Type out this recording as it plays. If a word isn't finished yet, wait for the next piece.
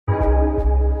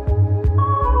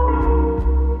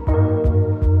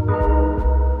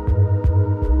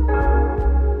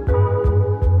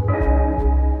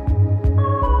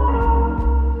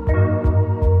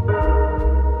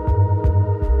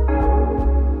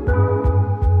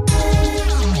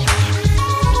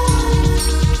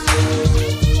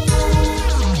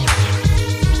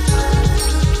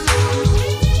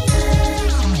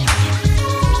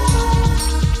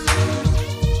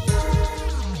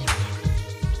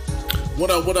What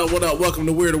up? Welcome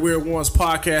to Weird Ones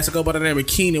podcast. I go by the name of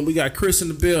Keenan. We got Chris in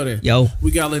the building. Yo.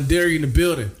 We got Lindari in the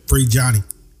building. Free Johnny.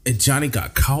 And Johnny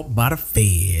got caught by the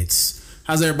feds.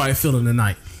 How's everybody feeling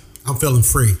tonight? I'm feeling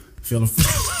free. Feeling free.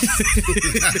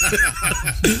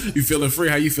 You feeling free?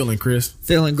 How you feeling, Chris?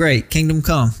 Feeling great. Kingdom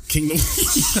come. Kingdom.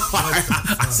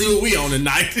 I see what we on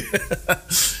tonight.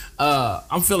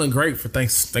 I'm feeling great.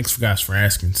 Thanks for guys for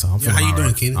asking. So I'm feeling how you all doing,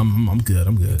 right. Keenan? I'm good.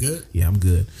 You good? Yeah, I'm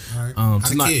good. All right. How the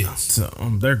Tonight, kids?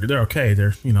 they're okay.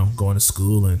 They're going to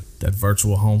school, and that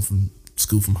virtual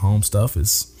school from home stuff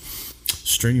is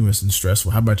strenuous and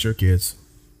stressful. How about your kids?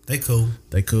 They cool.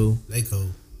 They cool. They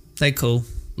cool.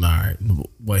 All right.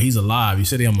 Well, he's alive. You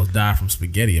said he almost died from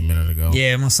spaghetti a minute ago.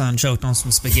 Yeah, my son choked on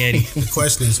some spaghetti. The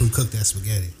question is, who cooked that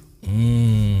spaghetti?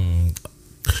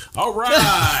 All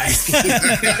right.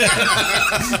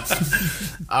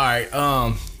 All right.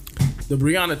 The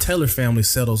Breonna Taylor family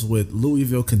settles with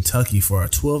Louisville, Kentucky for a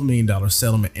 $12 million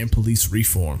settlement and police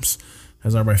reforms.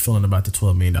 How's everybody feeling about the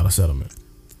 $12 million settlement?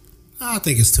 I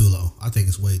think it's too low. I think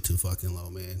it's way too fucking low,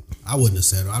 man. I wouldn't have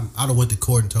settled. I'd have went to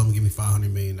court and told them to give me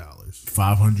 $500 million.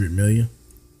 $500 million?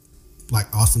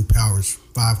 Like Austin Powers,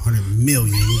 $500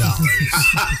 million.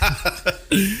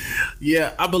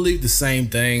 Yeah, I believe the same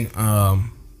thing.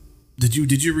 Did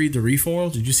you read the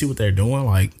reforms? Did you see what they're doing?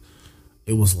 Like,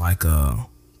 it was like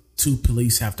two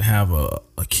police have to have a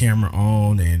camera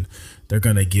on, and they're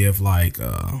gonna give like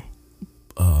the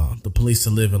police to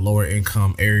live in lower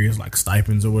income areas, like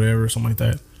stipends or whatever, something like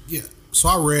that. Yeah. So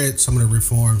I read some of the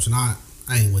reforms, and I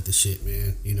ain't with the shit,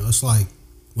 man. You know, it's like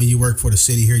when you work for the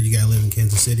city here, you gotta live in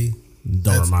Kansas City.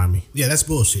 Don't remind me. Yeah, that's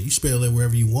bullshit. You should be able to live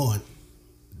wherever you want.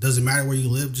 Doesn't matter where you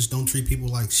live. Just don't treat people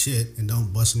like shit, and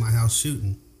don't bust in my house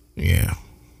shooting. Yeah.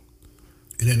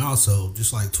 And then also,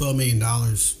 just like $12 million,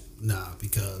 nah,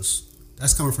 because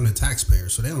that's coming from the taxpayer,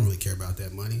 so they don't really care about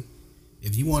that money.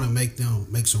 If you want to make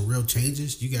some real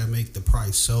changes, you got to make the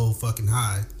price so fucking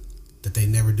high that they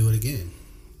never do it again.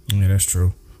 Yeah, that's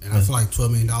true. And I feel like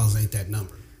 $12 million ain't that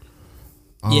number.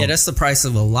 Yeah, that's the price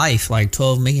of a life. Like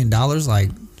 $12 million, like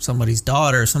somebody's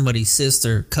daughter, somebody's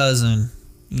sister, cousin,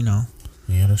 you know.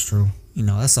 Yeah, that's true. You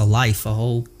know, that's a life, a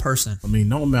whole person. I mean,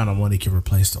 no amount of money can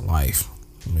replace the life.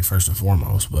 I mean, first and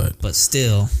foremost, but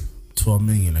still, $12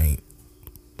 million ain't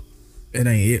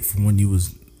it from when you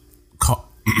was caught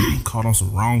on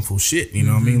some wrongful shit. You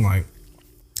know what I mean? Like,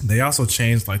 they also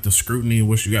changed like the scrutiny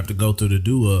which you have to go through to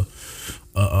do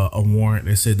a warrant.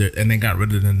 They said that, and they got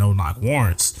rid of the no knock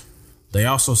warrants. They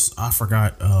also, I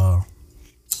forgot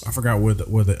where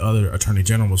the other attorney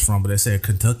general was from, but they said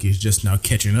Kentucky is just now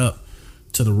catching up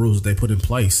to the rules that they put in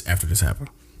place after this happened.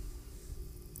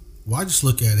 Well, I just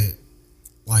look at it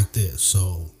like this.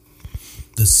 So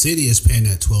the city is paying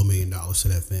that $12 million to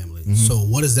that family. Mm-hmm. So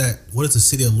what is that? What is the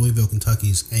city of Louisville,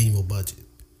 Kentucky's annual budget?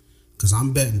 Because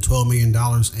I'm betting $12 million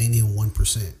ain't even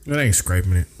 1%. It ain't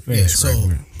scraping it.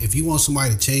 So if you want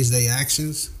somebody to change their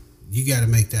actions, you got to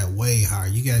make that way higher.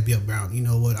 You got to be about, you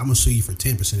know what, I'm going to sue you for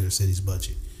 10% of the city's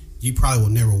budget. You probably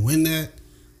will never win that,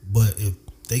 but if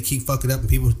they keep fucking up and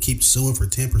people keep suing for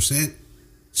 10%,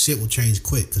 shit will change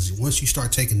quick. Because once you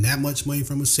start taking that much money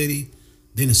from a city,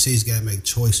 then the city's got to make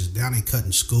choices. Now they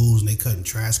cutting schools and they cutting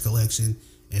trash collection,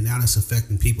 and now that's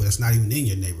affecting people that's not even in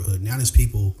your neighborhood. Now there's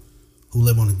people who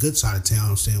live on the good side of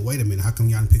town saying, wait a minute, how come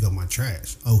y'all didn't pick up my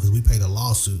trash? Oh, because we paid a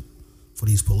lawsuit for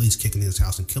these police kicking in this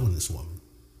house and killing this woman.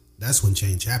 That's when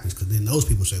change happens, because then those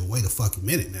people say, well, wait a fucking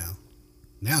minute now.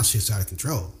 Now shit's out of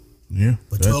control. Yeah.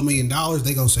 But $12 million,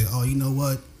 they going to say, oh, you know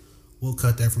what? We'll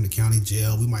cut that from the county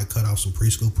jail. We might cut off some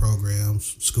preschool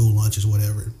programs, school lunches,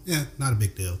 whatever. Yeah, not a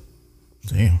big deal.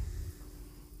 Damn.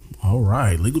 All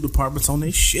right. Legal department's on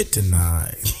their shit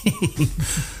tonight.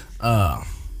 How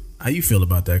you feel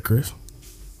about that, Chris?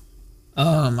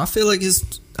 I feel like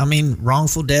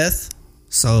wrongful death,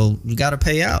 so you got to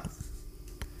pay out.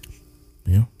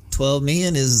 Yeah. 12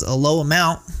 million is a low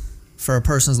amount for a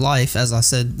person's life, as I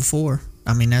said before.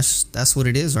 I mean, that's what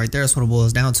it is right there. That's what it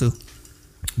boils down to.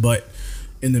 But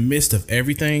in the midst of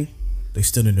everything, they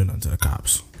still didn't do nothing to the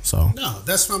cops. So no,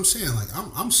 that's what I'm saying. Like,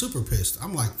 I'm super pissed.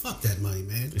 I'm like, fuck that money,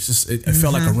 man. It's just it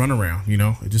felt like a runaround, you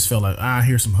know. It just felt like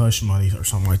here's some hush money or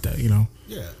something like that, you know.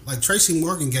 Yeah, like Tracy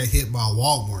Morgan got hit by a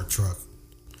Walmart truck,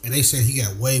 and they said he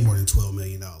got way more than $12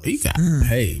 million. He got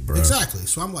paid, bro. Exactly.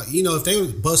 So I'm like, you know, if they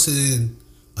busted in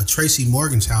a Tracy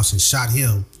Morgan's house and shot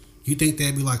him, you think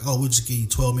they'd be like, oh, we'll just give you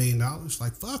 $12 million?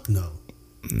 Like, fuck no.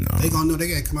 No. They gonna know they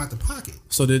gotta come out the pocket.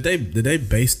 So do they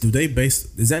base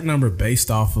is that number based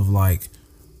off of like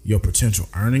your potential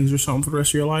earnings or something for the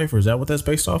rest of your life, or is that what that's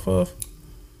based off of?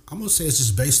 I'm gonna say it's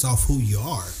just based off who you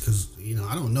are, because, you know,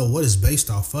 I don't know what it's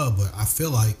based off of, but I feel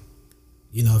like,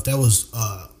 you know, if that was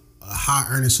a high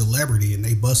earning celebrity and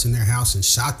they bust in their house and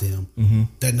shot them,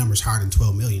 that number's higher than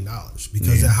 $12 million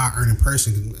because that high earning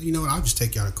person can, you know what, I'll just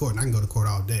take y'all to court and I can go to court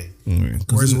all day.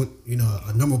 Whereas when, you know,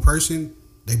 a normal person,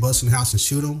 they bust in the house and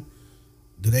shoot them,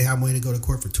 do they have money to go to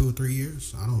court for 2 or 3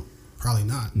 years? I don't. Probably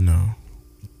not. No.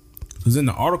 Because in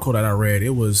the article that I read,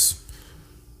 it was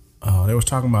they was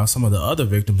talking about some of the other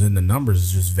victims and the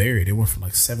numbers just varied. It went from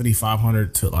like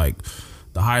 7,500 to like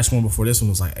the highest one before this one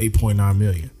was like 8.9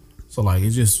 million. So like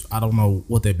it's just, I don't know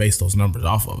what they base those numbers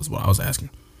off of is what I was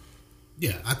asking.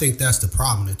 Yeah, I think that's the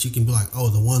problem, that you can be like, oh,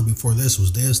 the one before this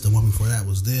was this, the one before that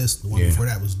was this, the one before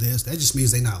that was this. That just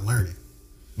means they're not learning.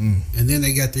 And then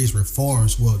they got these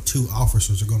reforms. Well, 2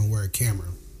 officers are going to wear a camera.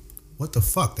 What the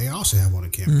fuck? They also have on a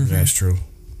camera. That's true.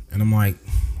 And I'm like,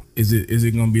 is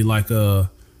it going to be like are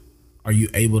you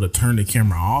able to turn the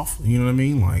camera off? You know what I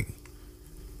mean? Like,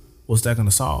 what's that going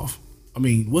to solve? I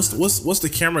mean, what's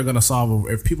the camera going to solve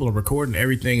if people are recording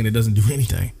everything and it doesn't do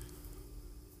anything?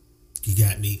 You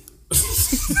got me.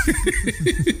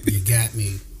 You got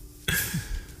me.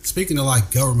 Speaking of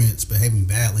like governments behaving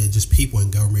badly and just people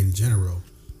in government in general,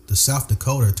 the South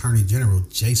Dakota Attorney General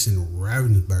Jason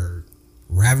Ravensburg.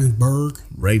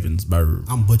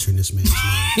 I'm butchering this man's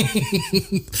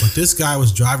name. But this guy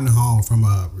was driving home from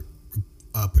a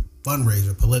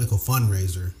fundraiser, political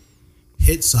fundraiser,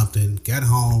 hit something, got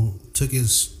home, took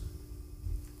his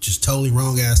just totally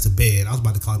wrong ass to bed. I was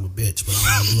about to call him a bitch, but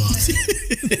I don't know who.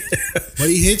 But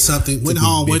he hit something, went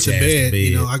home, went to bed.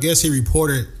 You know, I guess he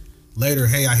reported later,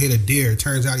 hey, I hit a deer.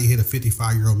 Turns out he hit a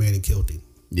 55-year-old man and killed him.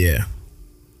 Yeah.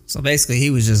 So basically,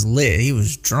 he was just lit. He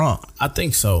was drunk. I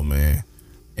think so, man.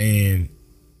 And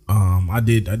I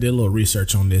did a little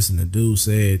research on this, and the dude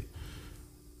said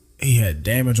he had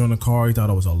damage on the car. He thought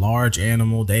it was a large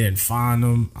animal. They didn't find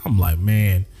him. I'm like,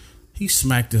 man, he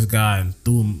smacked this guy and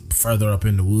threw him further up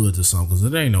in the woods or something. Because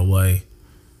it ain't no way.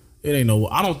 It ain't no.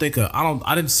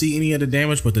 I didn't see any of the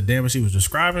damage, but the damage he was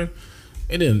describing,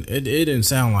 it didn't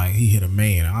sound like he hit a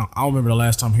man. I don't remember the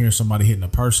last time hearing somebody hitting a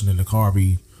person in the car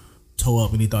be towed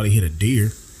up and he thought he hit a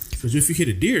deer. Because if you hit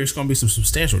a deer, it's gonna be some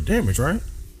substantial damage, right?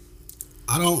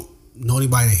 I don't know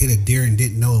anybody that hit a deer and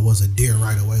didn't know it was a deer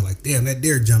right away. Like, damn, that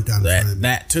deer jumped out in front of me.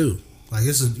 That too. Like,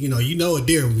 this is, you know a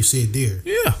deer when you see a deer.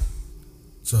 Yeah.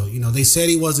 So, they said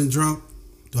he wasn't drunk.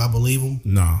 Do I believe him?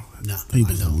 No. No. He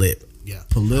was lit. Yeah.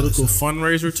 Political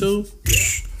fundraiser too?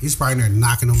 Yeah. He's probably in there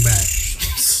knocking them back.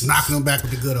 Knocking them back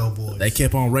with the good old boys. They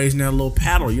kept on raising that little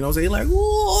paddle, you know what I'm saying? Like,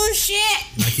 oh shit.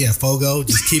 Like, yeah, Fogo,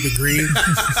 just keep it green.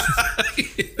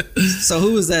 So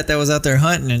who was that was out there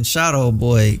hunting and shot old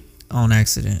boy on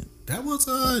accident? That was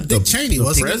Dick Cheney,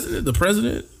 wasn't it? The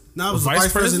president? No, it was the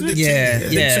vice president Dick Cheney. Yeah.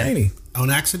 Dick Cheney. On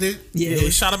accident? Yeah.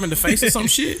 He shot him in the face or some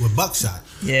shit? With buckshot.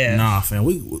 Yeah. Nah, fam,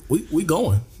 we going. We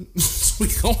going.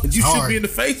 You shoot me in the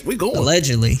face, we going.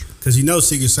 Allegedly. Because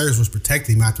Secret Service was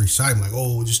protecting him after he shot him. Like,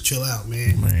 oh, just chill out,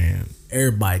 man. Man,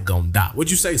 everybody gonna die.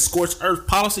 What'd you say, scorched earth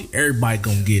policy? Everybody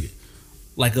gonna get it.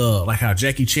 Like how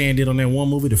Jackie Chan did on that one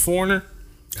movie, The Foreigner.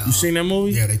 You seen that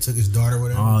movie? Yeah, they took his daughter or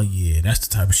whatever. Oh, yeah. That's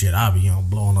the type of shit I be on,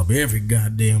 blowing up every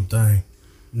goddamn thing.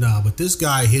 Nah, but this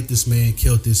guy hit this man,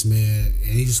 killed this man,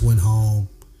 and he just went home.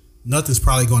 Nothing's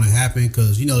probably going to happen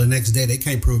because, the next day they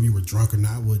can't prove you were drunk or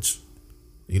not, which...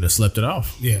 You'd have slept it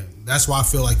off. Yeah, that's why I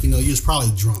feel like, you was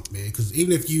probably drunk, man. Because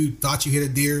even if you thought you hit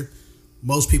a deer,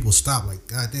 most people stop like,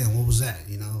 God damn, what was that,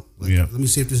 Let me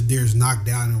see if this deer's knocked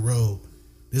down in the road.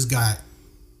 This guy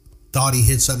thought he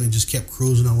hit something and just kept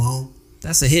cruising along.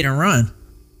 That's a hit and run.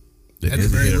 At the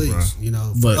very least,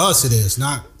 for us it is,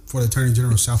 not for the Attorney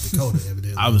General of South Dakota,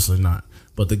 evidently. Obviously not.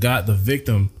 But the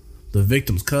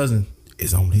victim's cousin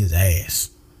is on his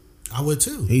ass. I would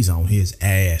too. He's on his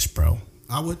ass, bro.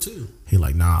 I would too. He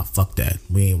like, nah, fuck that.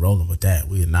 We ain't rolling with that.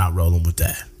 We are not rolling with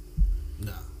that.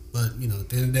 No. But, at the end of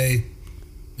the day,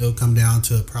 it'll come down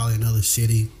to probably another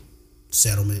shitty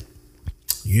settlement.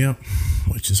 Yep.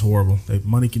 Which is horrible.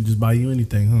 Money can just buy you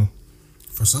anything, huh?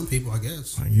 For some people, I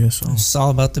guess. I guess so. It's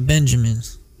all about the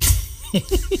Benjamins. Get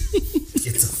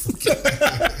the fuck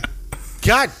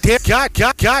God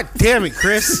damn it,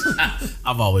 Chris.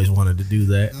 I've always wanted to do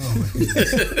that. Oh, my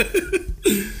goodness.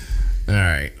 All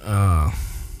right.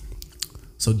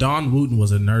 So Dawn Wooten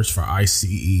was a nurse for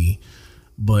ICE,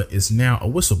 but is now a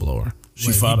whistleblower. He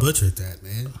butchered that,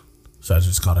 man. So I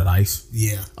just called it ICE?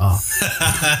 Yeah. Oh,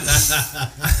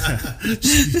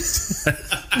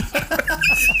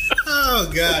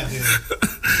 God, dude.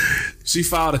 She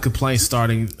filed a complaint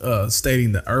stating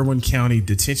the Irwin County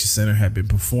Detention Center had been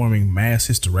performing mass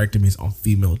hysterectomies on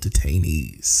female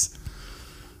detainees.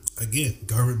 Again,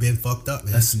 government being fucked up,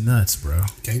 man. That's nuts, bro.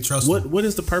 Can't trust them. What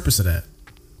is the purpose of that?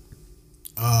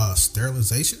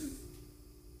 Sterilization?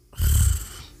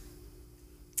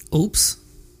 Oops.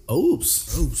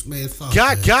 Oops, man, fuck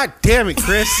God damn it,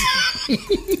 Chris.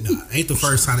 Nah, ain't the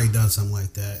first time they done something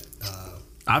like that.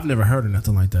 I've never heard of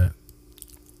nothing like that.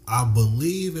 I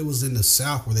believe it was in the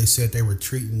South where they said they were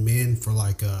treating men for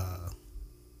like, I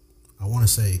want to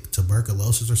say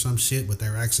tuberculosis or some shit, but they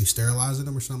were actually sterilizing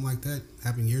them or something like that.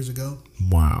 Happened years ago.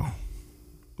 Wow.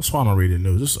 That's why I don't read the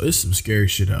news. It's some scary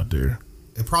shit out there.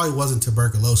 It probably wasn't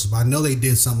tuberculosis, but I know they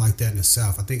did something like that in the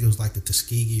South. I think it was like the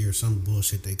Tuskegee or some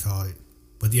bullshit they called it.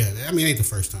 But yeah, I mean, it ain't the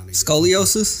first time they did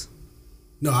Scoliosis?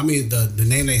 No, I mean, the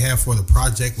name they have for the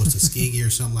project was Tuskegee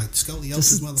or something like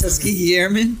scoliosis, motherfucker. Tuskegee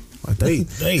Airmen? Like they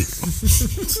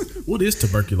what is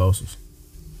tuberculosis?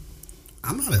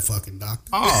 I'm not a fucking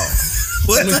doctor. Oh.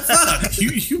 What the fuck?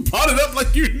 You brought it up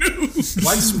like you knew.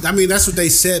 I mean, that's what they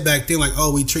said back then. Like,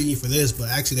 oh, we treat you for this, but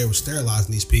actually they were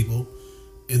sterilizing these people.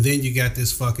 And then you got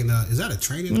this fucking, is that a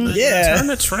train in the back? Yeah. Turn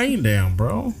the train down,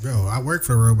 bro. Bro, I work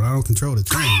for the road, but I don't control the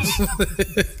trains.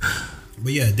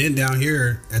 But yeah, then down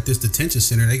here at this detention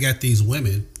center, they got these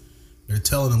women. They're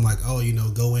telling them like, oh, you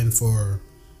know, go into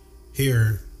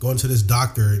this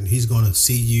doctor and he's going to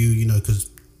see you, you know, because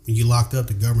when you locked up,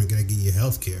 the government got to give you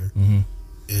health care. Mm-hmm.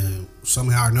 And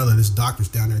somehow or another, this doctor's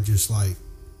down there just like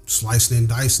slicing and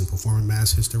dicing, performing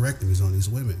mass hysterectomies on these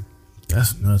women.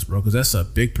 That's nuts, bro, because that's a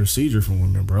big procedure for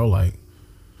women, bro. Like,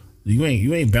 you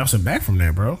ain't bouncing back from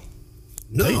that, bro.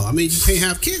 No, I mean, you can't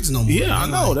have kids no more. Yeah, I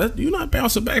know. That you're not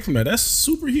bouncing back from that. That's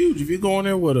super huge. If you go in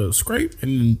there with a scrape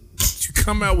and you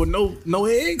come out with no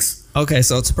eggs. Okay,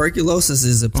 so tuberculosis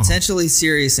is a potentially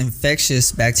serious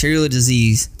infectious bacterial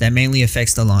disease that mainly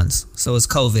affects the lungs. So it's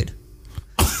COVID.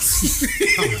 What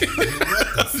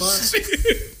the fuck?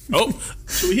 Oh,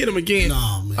 should we hit him again?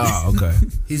 No, man. Oh, okay.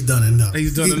 He's done enough.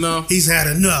 Enough. He's had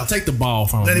enough. Take the ball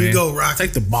from him, Let man. him go, Rocky.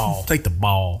 Take the ball. Take the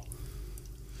ball.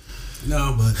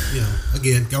 No, but, you know,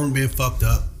 again, government being fucked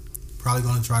up. Probably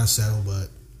going to try to settle, but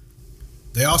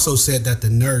they also said that the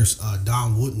nurse,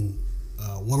 Dawn Wooten,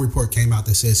 one report came out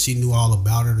that said she knew all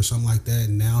about it or something like that,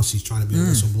 and now she's trying to be a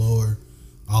whistleblower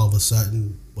all of a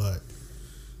sudden, but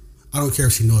I don't care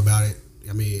if she knew about it.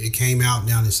 I mean, it came out,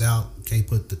 now it's out. You can't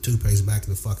put the toothpaste back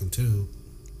in the fucking tube.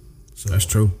 So That's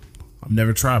true. I've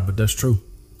never tried, but that's true.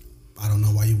 I don't know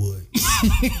why you would.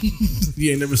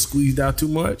 You ain't never squeezed out too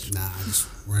much? Nah, I just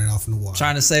ran it off in the water.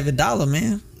 Trying to save $1,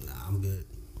 man. Nah, I'm good.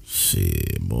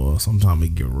 Shit, boy. Sometimes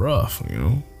it get rough, you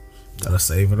know. Gotta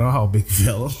save it all, big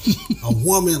fella. A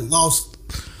woman lost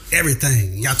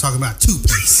everything. Y'all talking about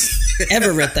toothpaste.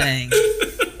 Everything.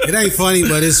 It ain't funny,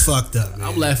 but it's fucked up, man.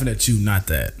 I'm laughing at you, not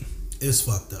that. It's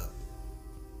fucked up.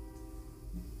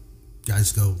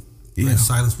 Guys, go Yeah.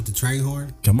 silence with the train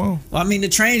horn. Come on. Well, I mean, the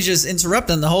train's just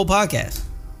interrupting the whole podcast.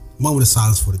 Moment of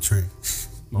silence for the train.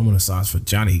 Moment of silence for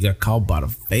Johnny. He got called by the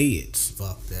feds.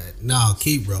 Fuck that. No,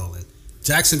 keep rolling.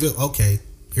 Jacksonville. Okay,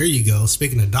 here you go.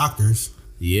 Speaking of doctors,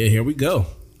 Yeah, here we go.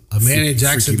 a man in Freaky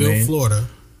Jacksonville, man. Florida,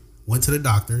 went to the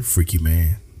doctor. Freaky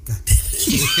man. God damn.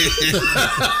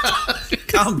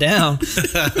 Calm down.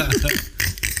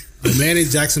 A man in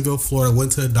Jacksonville, Florida,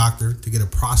 went to the doctor to get a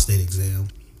prostate exam.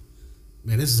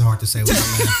 Man, this is hard to say without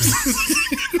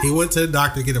laughing. He went to the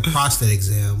doctor to get a prostate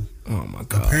exam. Oh my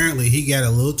God. Apparently, he got a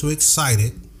little too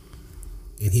excited,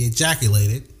 and he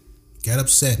ejaculated, got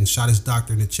upset, and shot his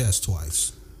doctor in the chest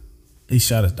twice. He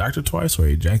shot his doctor twice or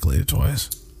he ejaculated twice?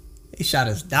 He shot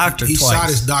his doctor He twice. shot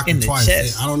his doctor in the twice.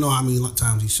 chest. I don't know how many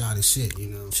times he shot his shit, you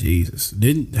know. Jesus.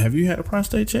 Have you had a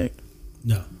prostate check?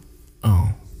 No.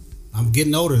 Oh. I'm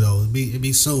getting older, though. It'd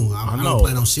be soon. I know. don't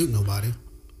plan on shooting nobody.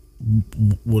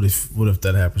 What if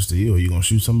that happens to you? Are you gonna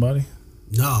shoot somebody?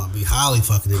 No, I'd be highly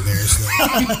fucking embarrassed, though.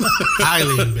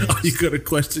 Highly embarrassed. You gotta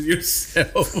question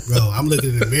yourself. Bro, I'm looking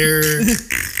in the mirror.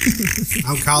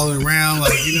 I'm calling around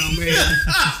like, you know,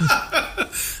 man.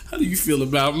 How do you feel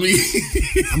about me?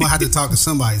 I'm going to have to talk to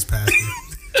somebody's pastor.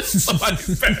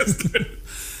 Somebody's pastor.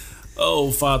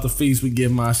 Oh, Father Feast, we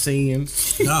give my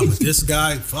sins. No, but this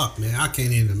guy, fuck, man. I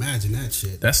can't even imagine that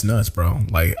shit. That's nuts, bro.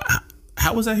 Like,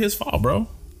 how was that his fault, bro?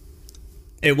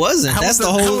 It wasn't. That's the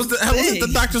whole How was thing. it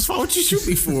the doctor's fault? What you shoot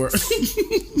me for?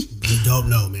 You don't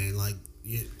know, man. Like,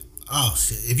 oh,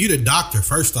 shit. If you're the doctor,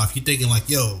 first off, you're thinking like,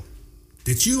 yo,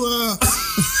 did you,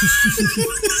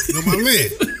 you know my man?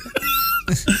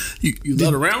 You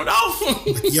let a round off?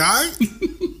 Like, you all right?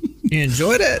 You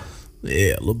enjoy that?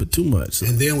 Yeah, a little bit too much.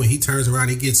 And then when he turns around,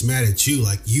 he gets mad at you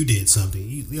like you did something.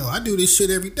 Yo, I do this shit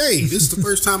every day. This is the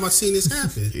first time I've seen this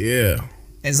happen. Yeah.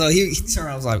 And so he turned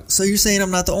around and was like, so you're saying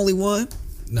I'm not the only one?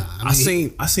 Nah, I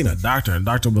mean, I seen a doctor, and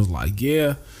the doctor was like,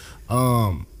 yeah,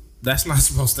 that's not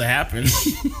supposed to happen.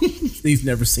 He's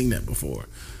never seen that before.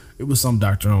 It was some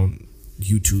doctor on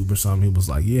YouTube or something. He was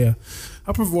like, "Yeah,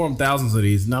 I performed thousands of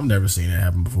these, and I've never seen it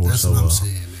happen before." That's so, what I'm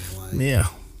saying, man.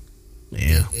 Like,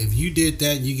 yeah. If you did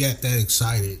that, you got that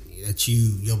excited that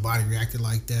your body reacted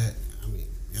like that. I mean,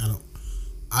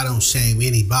 I don't shame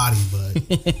anybody,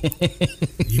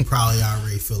 but you probably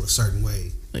already feel a certain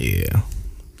way. Yeah,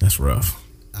 that's rough.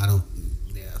 That's and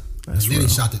then rough.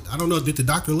 He shot I don't know. Did the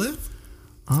doctor live?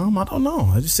 I don't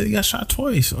know. I just said he got shot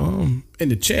twice. In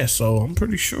the chest. So I'm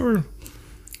pretty sure.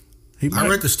 I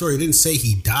read the story. It didn't say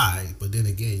he died, but then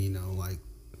again, like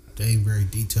they ain't very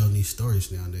detailed in these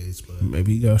stories nowadays. But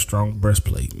maybe he got a strong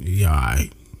breastplate. Yeah,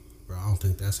 alright. Bro, I don't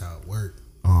think that's how it worked.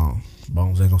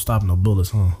 Bones ain't gonna stop no bullets,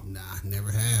 huh? Nah,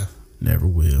 never have. Never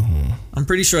will, huh? I'm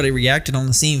pretty sure they reacted on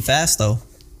the scene fast though.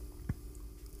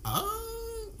 I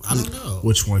don't know.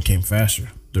 Which one came faster?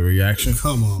 The reaction?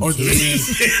 Come on. Come on.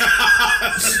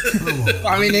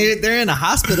 I mean, they're in a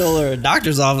hospital or a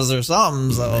doctor's office or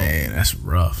something. So man, that's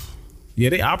rough. Yeah,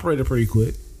 they operated pretty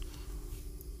quick.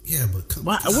 Yeah, but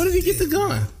where did he get the gun?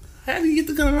 Man. How did he get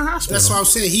the gun in the hospital? That's what I'm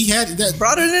saying. He had that.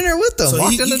 Brought it in there with him. So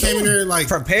he came in there like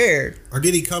prepared. Or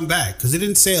did he come back? Because it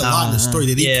didn't say a lot in the story.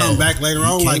 Did he come back later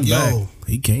on? Like, yo,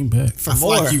 he came back. I feel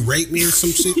like you raped me or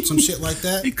some shit like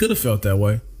that. He could have felt that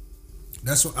way.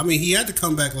 That's what I mean. He had to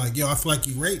come back like, yo, I feel like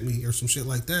you raped me or some shit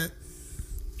like that.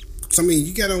 Because I mean,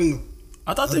 you got on.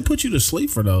 I thought they put you to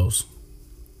sleep for those.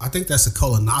 I think that's a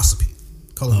colonoscopy.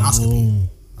 Oh.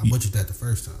 I butchered that the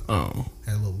first time. Oh,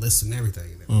 had a little list and everything.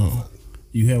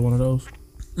 You had one of those?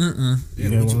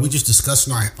 Yeah, we just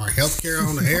discussing our health care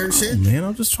on the air and shit. Man,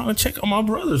 I'm just trying to check on my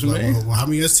brothers, man. Well, how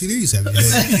many STDs have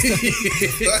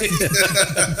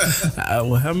you had?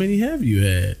 Well, how many have you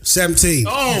had? 17.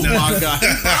 Oh my God!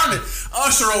 Burn it.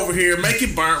 Usher over here, make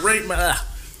it burn. Right,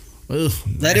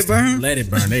 let it burn. Let it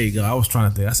burn. There you go. I was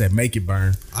trying to think. I said, make it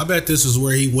burn. I bet this is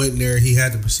where he went in there. He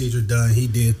had the procedure done. He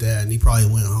did that, and he probably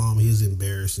went home. He was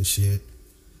embarrassed and shit.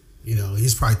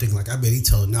 He's probably thinking like, I bet he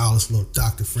telling all his little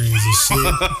doctor friends and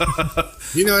shit.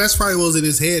 That's probably what was in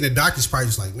his head. The doctor's probably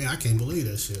just like, man, I can't believe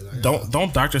that shit.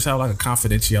 Don't doctors have like a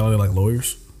confidentiality like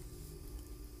lawyers?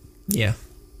 Yeah.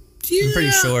 I'm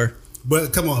pretty sure.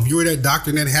 But come on, if you were that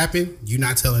doctor and that happened, you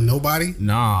not telling nobody?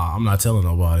 Nah, I'm not telling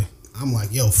nobody. I'm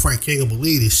like, yo, Frank, you ain't gonna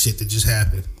believe this shit that just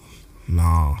happened.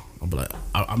 Nah,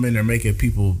 I'm in there making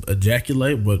people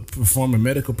ejaculate, but performing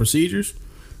medical procedures.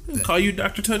 They'll call you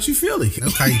Dr. Touchy Feely. They'll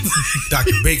call you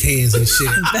Dr. Big Hands and shit.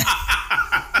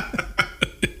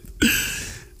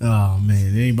 Oh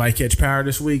man, anybody catch Power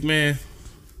this week, man?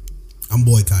 I'm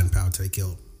boycotting Power till they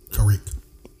kill Tariq.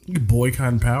 You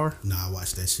boycotting Power? Nah, I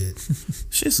watched that shit.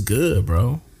 Shit's good,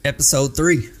 bro. Episode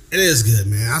 3. It is good,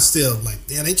 man. I still like,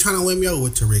 damn, they trying to win me over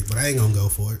with Tariq, but I ain't gonna go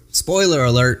for it. Spoiler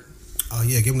alert. Oh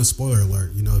yeah, give them a spoiler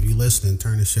alert. If you listening,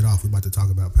 turn this shit off. We about to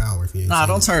talk about Power. If you ain't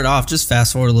don't turn it off. Just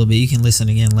fast forward a little bit. You can listen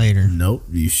again later. Nope,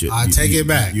 you should. I take it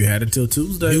back. You had until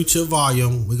Tuesday. Mute your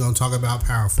volume. We're gonna talk about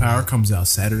Power. Power comes out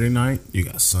Saturday night. You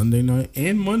got Sunday night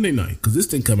and Monday night because this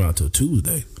didn't come out till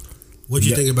Tuesday. What'd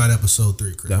you think about episode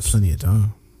 3, Chris? Got plenty of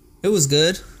time. It was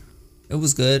good.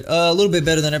 A little bit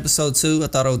better than episode 2. I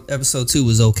thought episode 2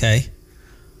 was okay.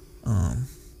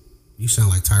 You sound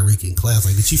like Tyreek in class.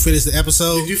 Like, did you finish the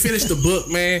episode? Did you finish the book,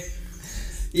 man?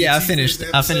 Yeah, I finished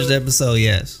the episode,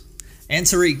 yes. And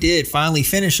Tariq did finally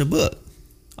finish a book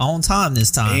on time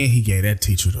this time. And he gave that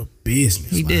teacher the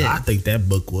business. He did. I think that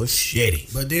book was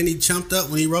shitty. But then he chumped up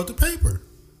when he wrote the paper.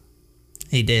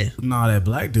 He did. Nah, that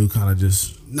black dude kind of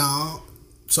just... No.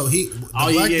 So he...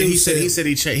 He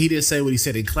didn't say what he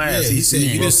said in class. Yeah, he said,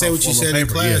 you didn't say what you said in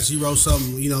class. You wrote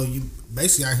something, you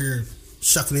basically out here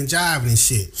shucking and jiving and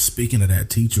shit. Speaking of that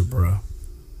teacher, bro,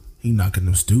 he knocking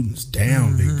them students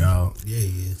down, big dog. Yeah, he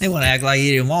is. They want to act like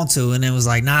he didn't want to, and then was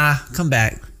like, nah, come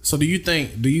back. So do you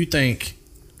think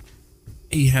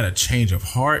he had a change of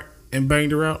heart and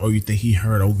banged her out, or you think he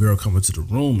heard old girl come into the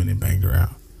room and then banged her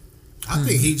out? I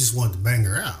think he just wanted to bang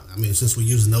her out. I mean, since we're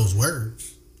using those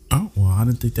words. Oh, well, I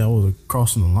didn't think that was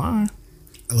crossing the line.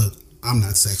 Look, I'm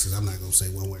not sexist. I'm not going to say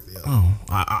one way or the other. Oh,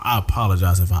 I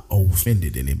apologize if I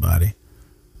offended anybody.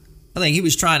 I think he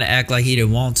was trying to act like he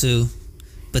didn't want to,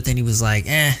 but then he was like,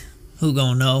 who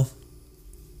gonna know?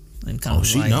 And kind of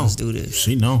she like, know. Let's do this.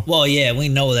 She know. Well, yeah, we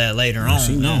know that later on.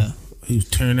 She know. Yeah. He was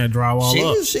tearing that drywall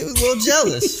up. She was a little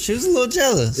jealous. She was a little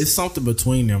jealous. It's something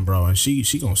between them, bro, and she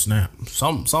gonna snap.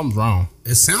 Something's wrong.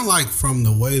 It sounded like from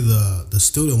the way the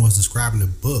student was describing the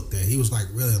book that he was like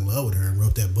really in love with her and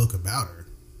wrote that book about her.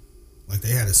 Like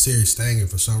they had a serious thing and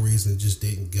for some reason it just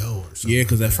didn't go or something. Yeah,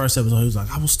 because like that first episode he was like,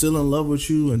 I was still in love with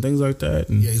you and things like that.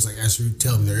 And yeah, he's like, as you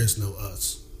tell me there is no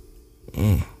us.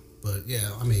 But yeah,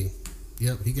 I mean,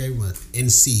 yep, he gave him an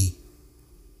NC.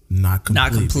 Not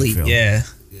complete. Yeah.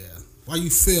 Yeah. Why you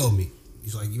fail me?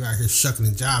 He's like, you out here shucking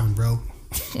and jiving, bro.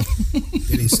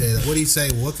 Then he said, what did he say?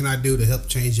 What can I do to help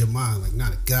change your mind? Like,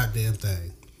 not a goddamn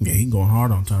thing. Yeah, he going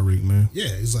hard on Tariq, man.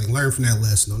 Yeah, he's like, learn from that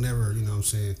lesson. Don't ever, you know what I'm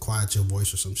saying, quiet your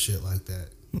voice or some shit like that.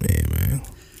 Yeah, man.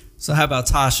 So how about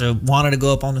Tasha wanted to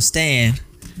go up on the stand?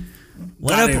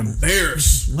 Got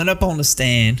embarrassed. Went up on the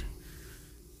stand.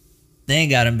 Then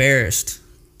got embarrassed.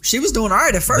 She was doing all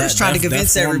right at first, trying to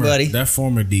convince everybody. That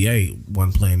former DA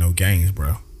wasn't playing no games,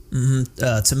 bro.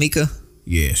 Tamika.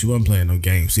 Yeah, she wasn't playing no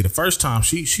games. See, the first time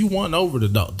she won over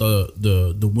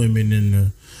the women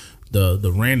and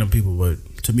the random people, but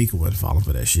Tamika wasn't falling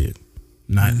for that shit.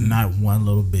 Not one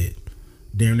little bit.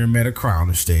 Damn near met a crowd on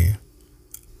the stand.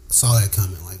 I saw that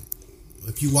coming. Like,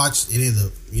 if you watch any of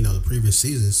the the previous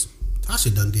seasons,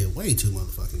 Tasha done did way too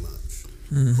motherfucking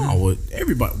much. Oh, well,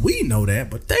 everybody, we know that,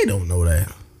 but they don't know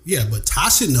that. Yeah, but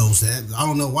Tasha knows that. I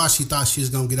don't know why she thought she was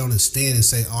gonna get on the stand and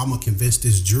say, "Oh, I'm gonna convince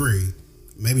this jury."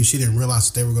 Maybe she didn't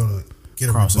realize that they were gonna get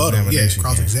a rebuttal. Yeah,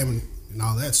 cross-examine and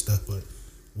all that stuff. But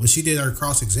when she did her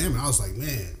cross-examine, I was like,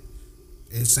 man,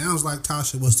 it sounds like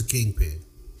Tasha was the kingpin.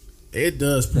 It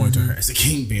does point to her as a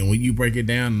kingpin when you break it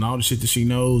down and all the shit that she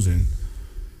knows. And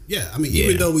yeah, I mean,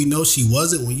 even though we know she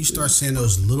wasn't, when you start saying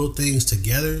those little things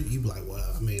together, you be like, well,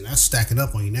 I mean, that's stacking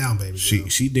up on you now, baby.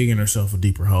 She digging herself a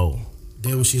deeper hole.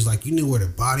 Then when she's like, you knew where the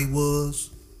body was,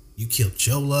 you killed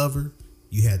your lover,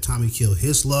 you had Tommy kill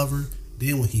his lover.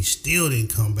 Then when he still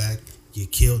didn't come back, you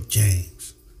killed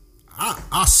James.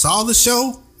 I saw the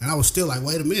show and I was still like,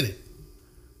 wait a minute.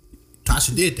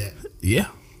 Tasha did that. Yeah.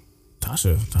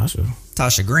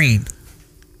 Tasha Green.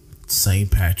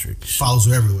 St. Patrick. Follows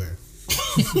her everywhere.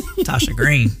 Tasha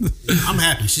Green. I'm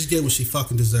happy. She's getting what she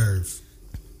fucking deserves.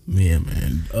 Yeah,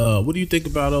 man. What do you think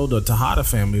about the Tejada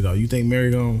family, though? You think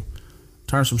Mary gonna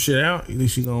turn some shit out? You think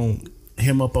she gonna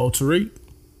hem up old Tariq?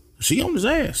 She on his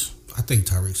ass. I think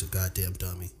Tariq's a goddamn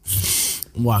dummy.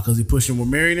 Why? Because he pushing with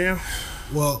Mary now?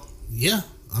 Well, yeah.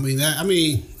 I mean,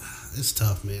 it's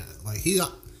tough, man. Like, he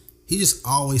just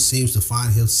always seems to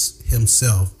find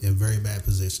himself in very bad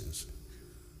positions.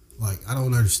 Like, I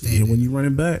don't understand. Yeah, when you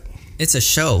running back, it's a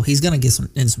show. He's gonna get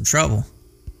in some trouble.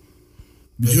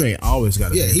 But you ain't always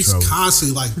got to. Yeah, be he's trouble.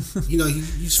 Constantly like, you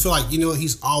just feel like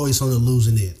he's always on the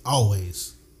losing end.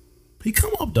 Always. He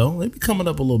come up though. They be coming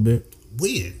up a little bit.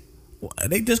 Weird. Well,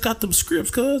 they just got them scripts,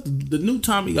 cuz the new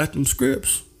Tommy got them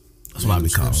scripts. That's what I be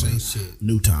calling him.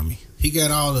 New Tommy. He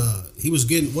got all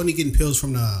wasn't he getting pills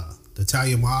from the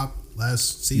Italian mob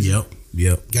last season?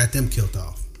 Yep. Got them killed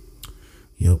off.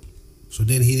 Yep. So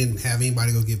then he didn't have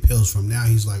anybody go get pills from. Now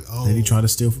he's like, oh. Then he tried to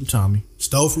steal from Tommy.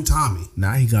 Stole from Tommy.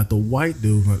 Now he got the white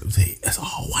dude. That's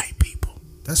all white people.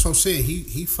 That's what I'm saying.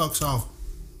 He fucks off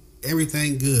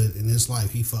everything good in his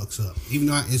life. He fucks up. Even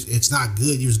though it's not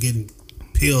good, you're just getting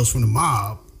pills from the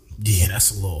mob. Yeah,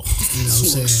 that's a little,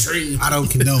 extreme. I don't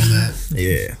condone that.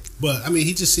 Yeah. But, I mean,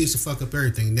 he just seems to fuck up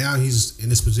everything. Now he's in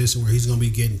this position where he's going to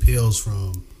be getting pills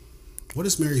from, what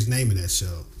is Mary's name in that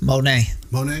show? Monet?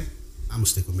 I'm going to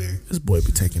stick with Mary. This boy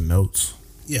be taking notes.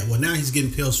 Yeah, well, now he's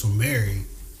getting pills from Mary.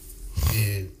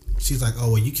 And she's like,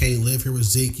 oh, well, you can't live here with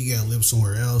Zeke. You got to live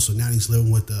somewhere else. So now he's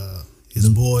living with his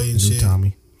boy and shit.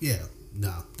 Tommy. Yeah.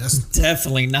 No, that's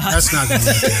definitely not. That's not going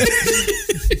to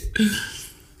happen.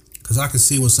 Because I can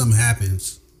see when something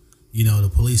happens,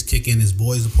 the police kick in his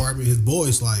boy's apartment. His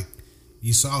boy's like,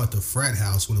 you saw at the frat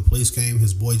house when the police came,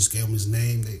 his boy just gave him his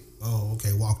name.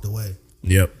 Walked away.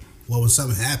 Yep. Well, when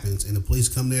something happens and the police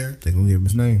come there, they're going to give him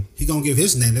his name. He going to give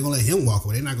his name. They're going to let him walk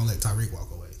away. They're not going to let Tariq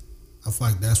walk away. I feel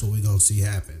like that's what we're going to see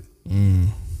happen.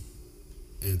 And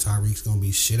Tariq's going to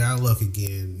be shit out of luck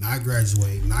again, not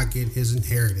graduate, not getting his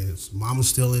inheritance. Mama's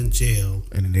still in jail.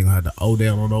 And then they're going to have to owe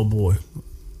down on old boy.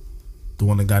 The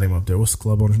one that got him up there. What's the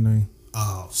club owner's name?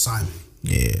 Simon.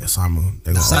 Yeah, Simon.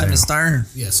 Simon Stern.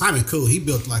 Yeah, Simon cool. He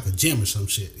built like a gym or some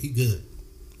shit. He good.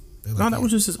 Like, no, that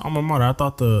was just his alma mater. I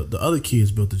thought the other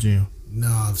kids built the gym.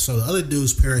 No, so the other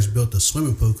dude's parents built the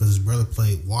swimming pool because his brother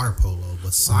played water polo.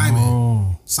 But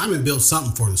Simon built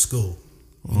something for the school.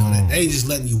 They ain't just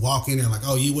letting you walk in there like,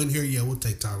 oh, you went here? Yeah, we'll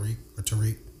take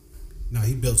Tariq. No,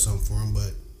 he built something for him,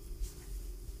 but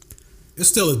it's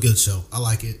still a good show. I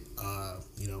like it.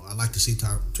 I like to see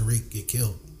Tariq get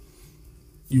killed.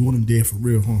 You want him dead for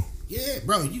real, huh? Yeah,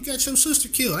 bro, you got your sister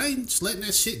killed. I ain't just letting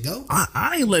that shit go.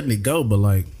 I ain't letting it go, but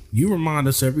like, you remind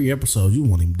us every episode you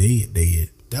want him dead.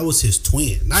 That was his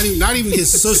twin. Not even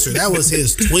his sister. That was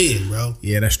his twin, bro.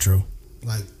 Yeah, that's true.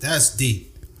 Like, that's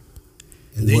deep.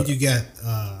 And then you got,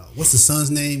 what's the son's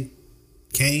name?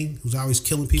 Kane, who's always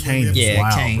killing people. Kane,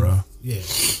 wild, Kane, bro. Yeah.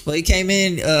 Well, he came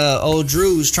in. Old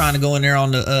Drew's trying to go in there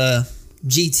on the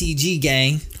GTG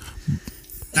gang.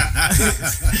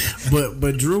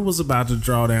 but Drew was about to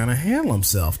draw down and handle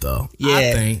himself though. Yeah.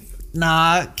 I think.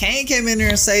 Nah, Kane came in there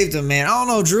and saved him, man. I don't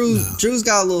know, Drew's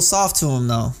got a little soft to him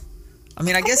though. I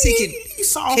mean, I guess he could.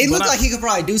 He looked like he could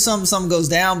probably do something. Something goes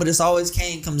down, but it's always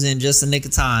Kane comes in just a nick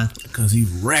of time because he's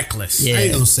reckless. Yeah. I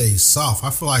ain't gonna say soft. I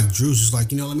feel like Drew's just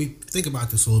like, let me think about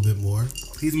this a little bit more.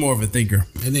 He's more of a thinker.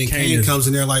 And then Kane comes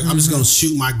in there like, I'm just gonna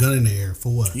shoot my gun in the air for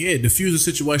what? Yeah, diffuse the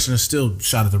situation and still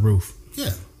shot at the roof.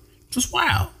 Yeah, just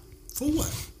wild. For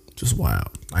what? Just wild.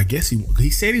 I guess he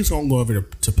said he was gonna go over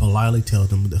to politely tell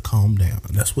them to calm down.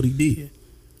 That's what he did.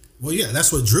 Well, yeah,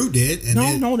 that's what Drew did.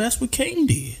 And no, that's what Kane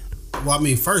did. Well, I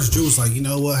mean, first Drew was like, you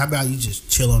know what? How about you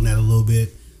just chill on that a little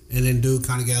bit? And then dude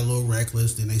kind of got a little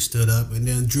reckless. Then they stood up, and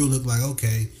then Drew looked like,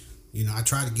 okay, I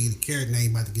tried to get the carrot, and they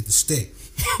ain't about to get the stick.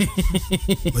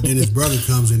 But then his brother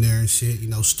comes in there and shit,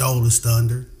 stole his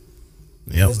thunder.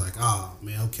 Yep. He's like, oh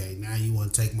man, okay, now you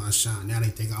want to take my shine? Now they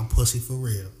think I'm pussy for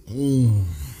real.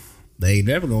 They ain't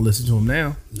never gonna listen to him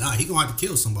now. Nah, he gonna have to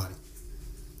kill somebody.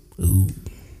 Ooh.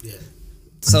 Yeah.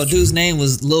 So dude's name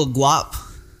was Lil Guap.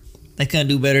 They couldn't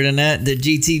do better than that. The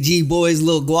GTG boys,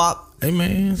 Lil Guap. Hey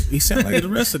man, he sound like the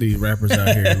rest of these rappers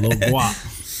out here. Lil Guap.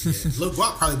 Yeah, Lil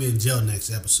Guap probably be in jail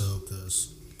next episode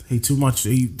because he too much.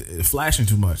 He flashing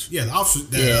too much. Yeah, the officer.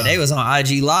 They was on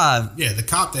IG Live. Yeah, the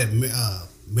cop that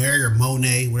Mary or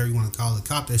Monet, whatever you want to call it, the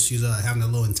cop that she's having a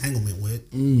little entanglement with,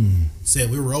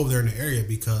 said we were over there in the area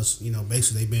because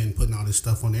basically they've been putting all this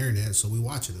stuff on the internet, so we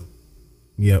watching them.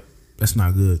 Yep, that's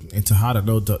not good. And Tejada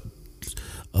though.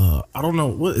 I don't know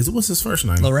what's his first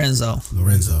name. Lorenzo.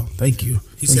 Thank you.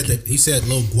 He said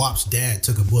Lil Guap's dad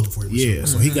took a bullet for him. Yeah,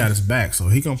 so he got his back. So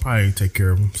he gonna probably take care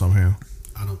of him somehow.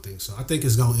 I don't think so. I think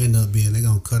it's gonna end up being they're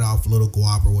gonna cut off Lil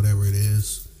Guap or whatever it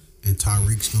is, and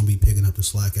Tariq's gonna be picking up the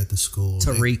slack at the school.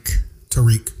 Tariq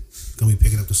gonna be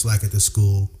picking up the slack at the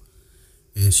school,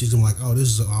 and she's gonna be like, oh, this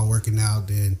is all working out.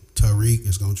 Then Tariq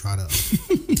is gonna try to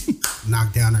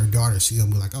knock down her daughter. She's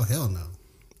gonna be like, oh hell no.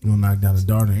 You're gonna knock down the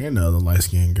daughter and the other light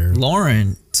skinned girl.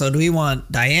 Lauren. So do we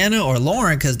want Diana or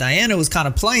Lauren? Because Diana was kind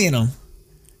of playing him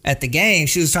at the game.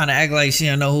 She was trying to act like she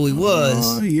didn't know who he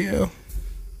was. Oh, yeah.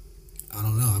 I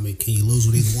don't know. I mean, can you lose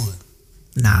with either one?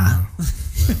 Nah.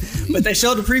 But they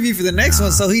showed the preview for the next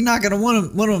one, so he's not going to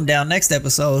want him down next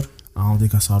episode. I don't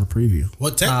think I saw the preview.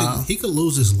 Well, technically, he could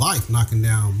lose his life knocking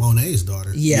down Monet's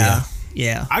daughter. Yeah.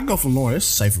 I go for Lauren. It's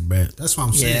a safer bet. That's what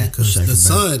I'm saying. Because the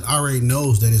son already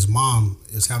knows that his mom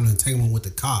is having an entanglement with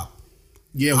the cop.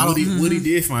 Yeah, Woody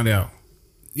did find out.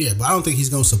 Yeah, but I don't think he's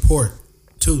going to support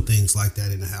two things like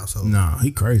that in the household. Nah,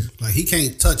 he crazy. Like, he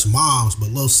can't touch moms, but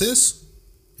little sis,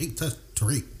 he can touch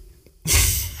Tariq.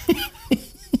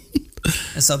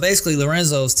 And so basically,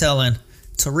 Lorenzo's telling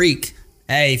Tariq,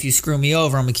 hey, if you screw me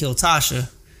over, I'm going to kill Tasha.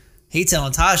 He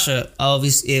telling Tasha, oh,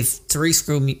 if Tariq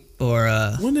screwed me, or...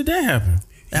 when did that happen?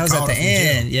 That was at the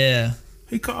end, yeah.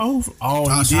 He called... Oh,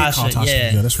 he did call Tasha.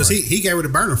 Yeah, that's right. Because he gave her the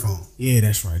burner phone. Yeah,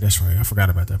 that's right. I forgot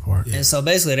about that part. Yeah. And so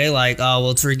basically, they like, oh,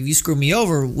 well, Tariq, if you screw me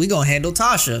over, we going to handle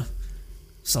Tasha.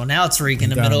 So now Tariq in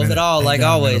the middle of it all, like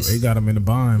always. They got him in the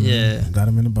bind, man. Yeah. Got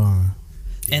him in the bind.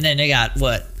 And then they got,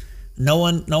 what? No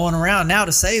one around now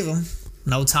to save him.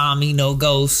 No Tommy, no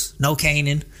Ghost, no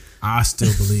Kanan. I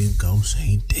still believe Ghost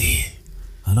ain't dead.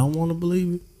 I don't want to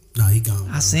believe it. No, he gone.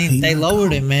 I seen they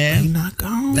lowered him, man. He not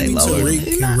gone. They lowered him.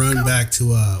 Tariq can run back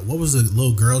to what was the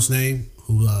little girl's name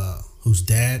whose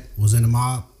dad was in the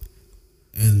mob,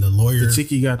 and the lawyer. The chick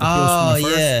you got the pills from the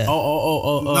first. Yeah.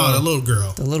 No, the little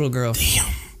girl. The little girl. Damn.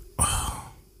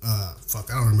 Fuck,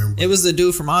 I don't remember. It was the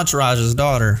dude from Entourage's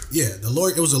daughter. Yeah, the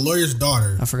lawyer. It was the lawyer's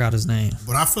daughter. I forgot his name.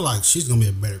 But I feel like she's gonna be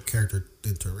a better character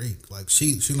than Tariq. Like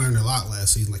she learned a lot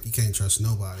last season. Like you can't trust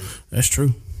nobody. That's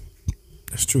true.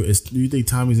 Do you think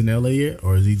Tommy's in LA yet,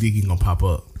 or is he think he's gonna pop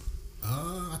up?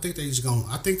 I think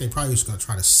they probably just gonna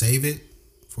try to save it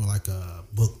for like a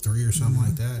book 3 or something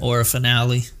like that, or a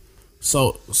finale.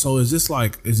 So is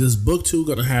this book 2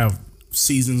 gonna have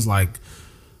seasons like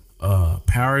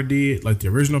Power did, like the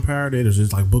original Power did, or is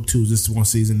just like book 2 is this one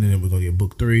season, and then we're gonna get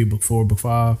book 3, book 4, book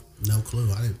 5? No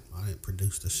clue. I didn't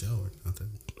produce the show or nothing.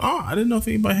 Oh, I didn't know if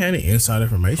anybody had any inside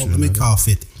information. Let me call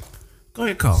 50. Go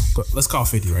ahead, call. Let's call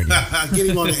 50 right now. Get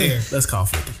him on the air. Let's call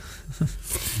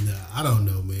 50. Nah, I don't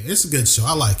know, man. It's a good show.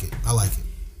 I like it.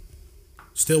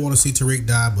 Still want to see Tariq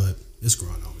die, but it's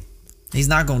growing on me. He's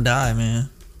not gonna die, man.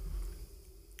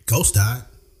 Ghost died.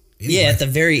 Yeah, at the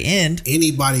very end.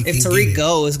 Anybody can if Tariq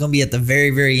go, it's gonna be at the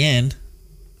very, very end.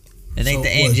 It ain't the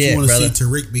end yet, brother. You want to see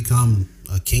Tariq become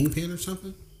a kingpin or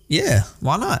something? Yeah,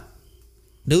 why not?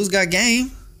 Dude's got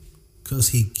game. Because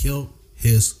he killed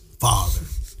his father.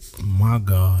 My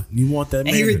God, you want that? And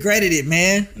he regretted it,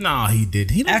 man. Nah, he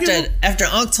did. He after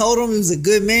Unc told him he was a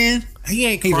good man. He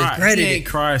ain't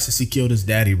cried since he killed his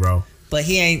daddy, bro. But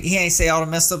he ain't say all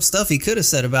the messed up stuff he could have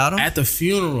said about him at the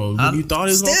funeral. When you thought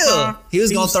he was gonna cry, he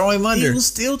was gonna throw him under. He was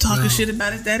still talking shit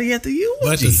about his daddy at the eulogy.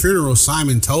 But at the funeral,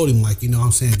 Simon told him, like, you know what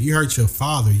I'm saying, if you hurt your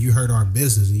father, you hurt our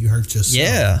business, and you hurt your son.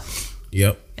 Yeah.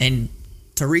 Yep. And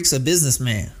Tariq's a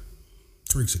businessman.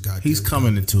 Tariq's a goddamn. He's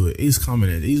coming into it. He's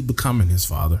becoming his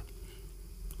father.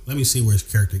 Let me see where his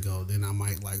character goes. Then I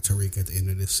might like Tariq at the end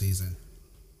of this season.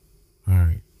 All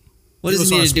right. What does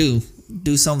he need to do?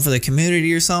 Do something for the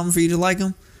community or something for you to like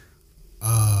him?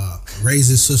 Raise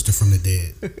his sister from the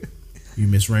dead. You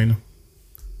miss Raina?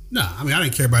 No, I mean, I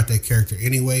didn't care about that character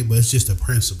anyway, but it's just a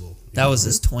principle. That was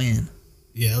his twin.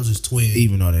 Yeah, it was his twin.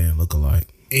 Even though they didn't look alike.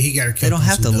 And he got her. They don't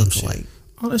have to look alike.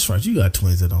 Oh, that's right. You got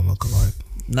twins that don't look alike.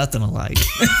 Nothing alike.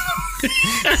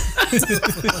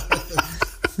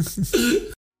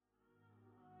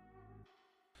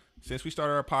 Since we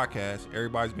started our podcast,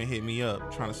 everybody's been hitting me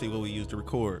up trying to see what we use to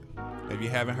record. If you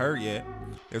haven't heard yet,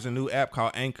 there's a new app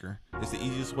called Anchor. It's the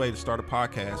easiest way to start a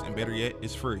podcast, and better yet,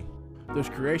 it's free. There's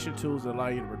creation tools that allow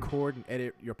you to record and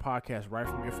edit your podcast right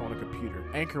from your phone or computer.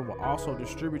 Anchor will also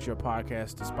distribute your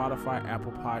podcast to Spotify,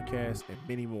 Apple Podcasts, and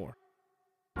many more.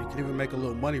 You can even make a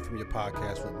little money from your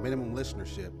podcast with minimum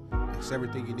listenership. It's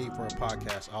everything you need for a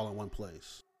podcast all in one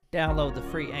place. Download the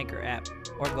free Anchor app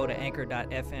or go to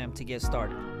anchor.fm to get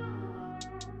started.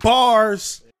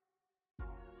 Bars!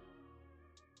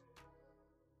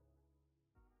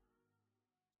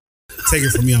 Take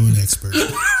it from me, I'm an expert.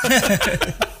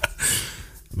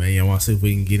 Man, you want to see if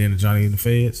we can get into Johnny and the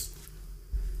Feds?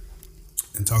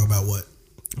 And talk about what?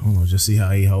 I don't know, just see how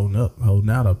he holding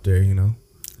out up there, you know.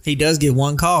 He does get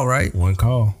one call, right? One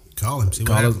call. Call him. See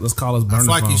let's call his burner phone.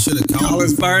 I feel like you should have called him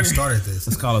before we started this.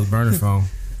 Let's call his burner phone.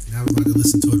 Now we're about to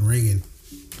listen to it ringing.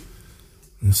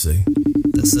 Let's see.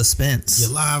 The suspense. You're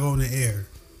live on the air.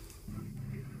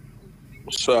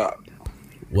 What's up?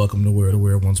 Welcome to Where the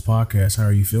Weird Ones podcast. How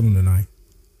are you feeling tonight?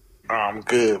 I'm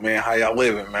good, man. How y'all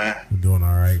living, man? We're doing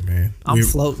all right, man. I'm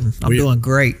floating. I'm doing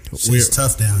great. It's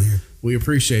tough down here. We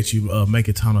appreciate you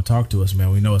making time to talk to us,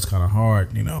 man. We know it's kind of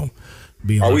hard, you know.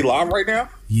 Are we live right now?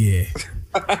 Yeah.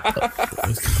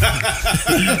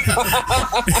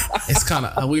 It's kind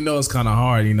of. We know it's kind of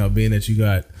hard, you know, being that you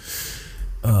got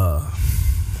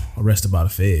arrested by the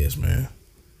feds, man.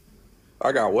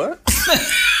 I got what?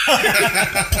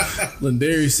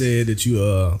 Lindari said that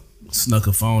you snuck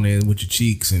a phone in with your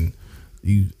cheeks, and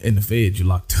you in the feds. You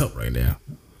locked up right now.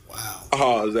 Wow.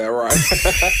 Oh, is that right?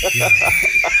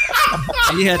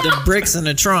 You had the bricks in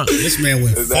the trunk. This man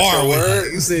went far with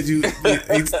it. You said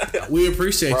we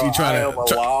appreciate you trying to. I am a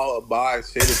law-abiding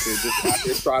citizen, just out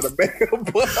here trying to make a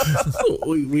buck.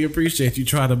 we appreciate you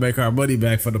trying to make our money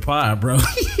back for the pie, bro.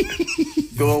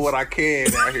 Doing what I can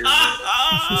out here.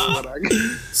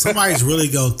 Man. Somebody's really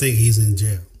gonna think he's in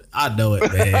jail. I know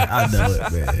it, man.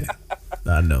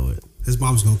 I know it. His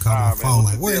mom's gonna call my phone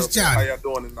like, "Where's Johnny?" How y'all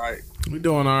doing tonight? We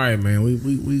doing all right, man.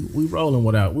 We rolling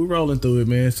without. We rolling through it,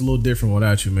 man. It's a little different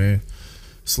without you, man.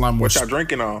 It's a lot more. What y'all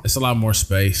drinking on? It's a lot more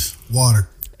space. Water.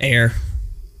 Air.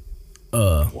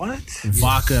 What?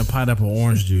 Vodka and pineapple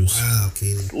orange juice. Wow,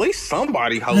 Keenan. At least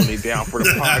somebody holding it down for the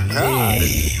podcast.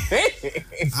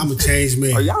 I'm a changed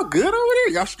man. Are y'all good over there?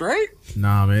 Y'all straight?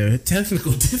 Nah, man.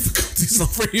 Technical difficulties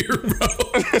over here, bro.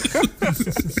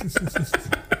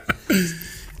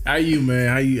 How you,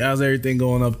 man? How's everything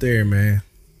going up there, man?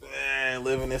 Man,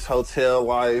 living this hotel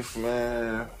life,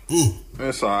 man.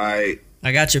 It's all right.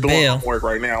 I got your doing bail. Homework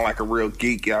right now, like a real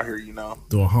geek out here, you know.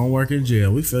 Doing homework in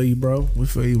jail. We feel you, bro. We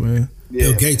feel you, man.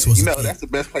 Yeah, Bill Gates was. You know, that's the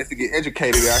best place to get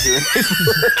educated out here.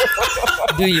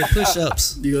 Doing your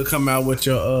push-ups. You gonna come out with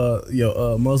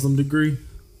your Muslim degree?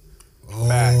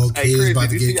 Oh, hey, Chris, about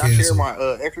did to you get see I canceled. shared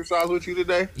my exercise with you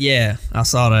today? Yeah, I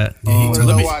saw that. Yeah, You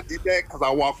know why I did that? Because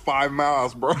I walked 5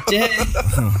 miles, bro.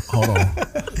 Hold on.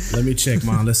 Let me check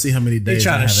mine. Let's see how many days.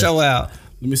 You're trying to show out.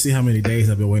 Let me see how many days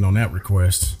I've been waiting on that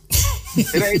request.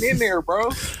 It ain't in there, bro.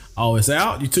 Oh, it's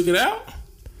out? You took it out?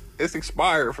 It's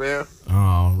expired, fam.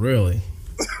 Oh, really?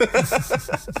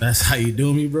 That's how you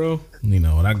do me, bro? You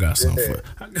know what? I got something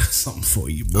for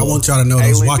you, bro. I want y'all to know Hey,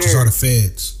 those Lindari. watches are the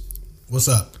feds. What's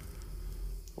up?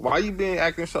 Why you been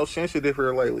acting so sensitive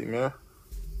here lately, man?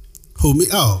 Who, me?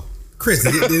 Oh, Chris,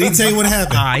 did he tell you what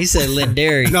happened? He said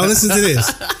Lindari. No, listen to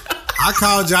this. I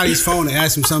called Johnny's phone and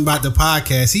asked him something about the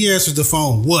podcast. He answers the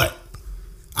phone. What?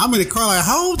 I'm in the car like,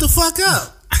 hold the fuck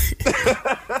up.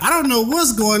 I don't know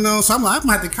what's going on. So I'm like, I'm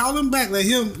going to have to call him back, let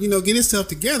him, get himself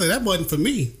together. That wasn't for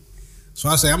me. So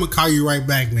I say, I'm going to call you right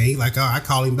back, man. He like, I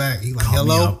call him back. He like,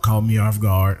 hello? Call me off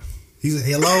guard. He said,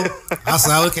 hello? I was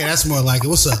like, okay, that's more like it.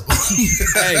 What's up?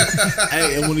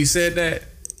 hey, and when he said that,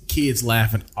 kids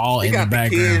laughing all in the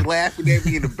background. Kids laughing at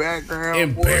me in the background.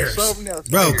 Embarrassed. Boy, something else.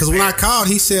 Bro, because when I called,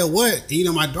 he said, what? And, you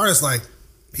know, my daughter's like,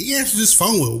 he answered his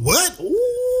phone with what?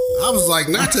 Ooh. I was like,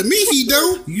 not to me, he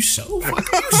don't. You so right.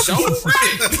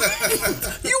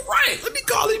 You right. Let me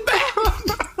call him back.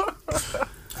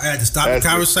 I had to stop the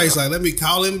conversation. Like, let me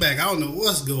call him back. I don't know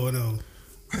what's going on.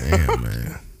 Damn,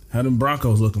 man. How them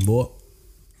Broncos looking, boy?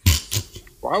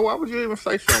 Why would you even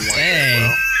say something like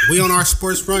that, bro? We on our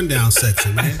sports rundown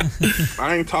section, man.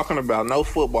 I ain't talking about no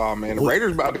football, man. The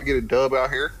Raiders about to get a dub out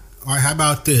here. All right, how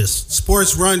about this?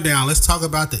 Sports rundown. Let's talk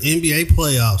about the NBA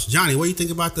playoffs. Johnny, what do you think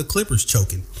about the Clippers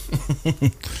choking?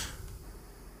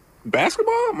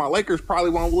 Basketball? My Lakers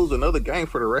probably won't lose another game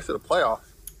for the rest of the playoffs.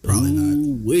 Probably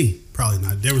not. Probably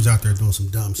not. Denver's out there doing some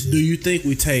dumb shit. Do you think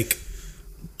we take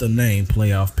the name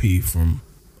Playoff P from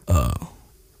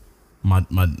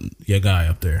your guy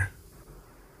up there?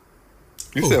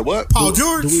 You said what? Paul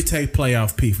George? Do we take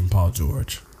Playoff P from Paul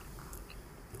George?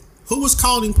 Who was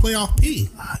calling him Playoff P?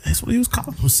 That's what he was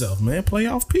calling himself, man.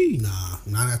 Playoff P. Nah,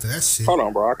 not after that shit. Hold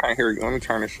on, bro. I can't hear you. Let me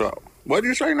turn this up. What did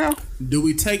you say now? Do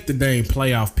we take the name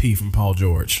Playoff P from Paul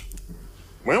George?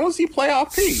 When was he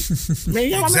Playoff P?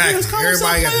 Man, exactly.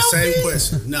 Everybody got the same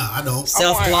question. No, I don't.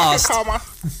 Self-glossed.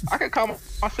 I can call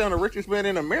myself the richest man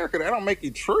in America. That don't make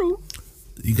it true.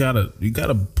 You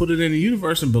gotta put it in the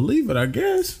universe and believe it, I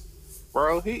guess.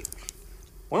 Bro,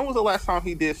 when was the last time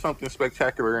he did something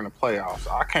spectacular in the playoffs?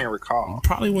 I can't recall.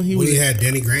 Probably when he had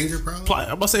Danny Granger, probably.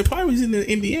 I'm about to say probably was in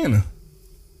Indiana.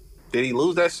 Did he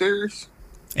lose that series?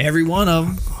 Every one of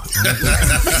them.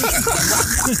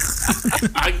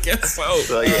 I guess so.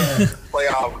 So yeah,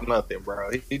 playoff nothing,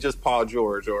 bro. He just Paul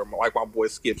George, or like my boy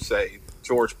Skip say,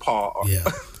 George Paul. Yeah.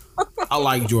 I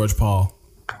like George Paul.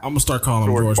 I'm gonna start calling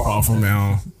him George Paul from now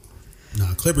on.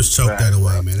 No, Clippers choked that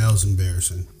away, man. That was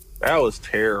embarrassing. That was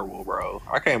terrible, bro.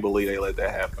 I can't believe they let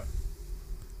that happen.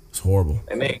 It's horrible.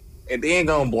 And then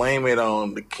gonna blame it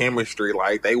on the chemistry,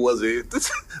 like they wasn't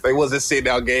sitting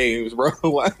out games, bro.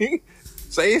 Like,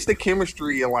 say it's the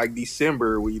chemistry in like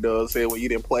December, when, you know what I'm saying, when you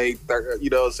didn't play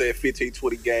 15,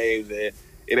 20 games and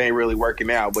it ain't really working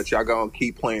out, but y'all gonna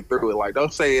keep playing through it. Like,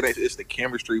 don't say it's the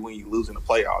chemistry when you lose in the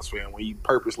playoffs, man. When you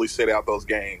purposely sit out those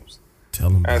games.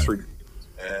 Tell them that's ridiculous,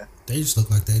 man. They just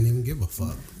look like they didn't even give a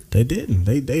fuck. They didn't.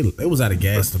 They was out of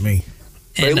gas to me.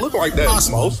 They look like that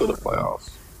most of the playoffs.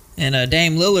 And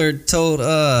Dame Lillard told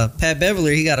Pat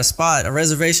Beverly he got a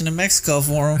reservation in Mexico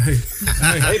for him.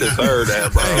 They deserve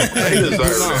that, bro. They deserve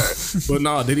that. But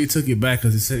no, then he took it back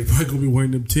because he said he probably gonna be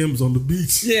wearing them Timbs on the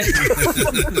beach. Yeah.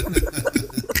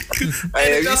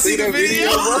 Hey, have you seen that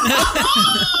video, bro?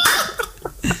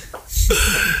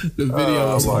 The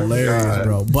video was hilarious, God,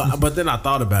 bro. But then I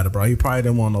thought about it, bro. He probably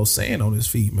didn't want no sand on his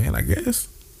feet, man. I guess.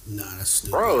 Nah, that's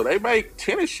stupid. Bro, they make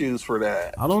tennis shoes for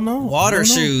that. I don't know. Water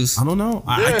shoes. I don't know.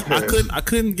 I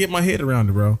couldn't get my head around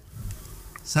it, bro.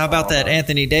 So how about that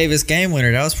Anthony Davis game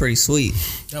winner? That was pretty sweet.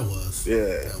 That was. Yeah.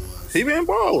 That was. He been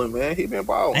balling, man. He been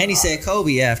balling. And he said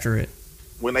Kobe after it.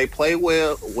 When they play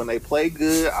well, when they play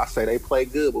good, I say they play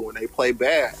good. But when they play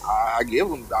bad, I give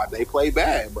them, they play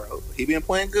bad, bro. He been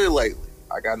playing good lately.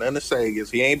 I got nothing to say.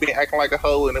 He ain't been acting like a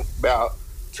hoe in about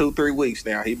 2-3 weeks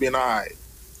now. He been all right.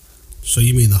 So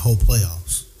you mean the whole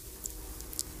playoffs?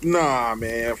 Nah,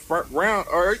 man. Front round,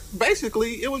 or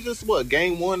basically, it was just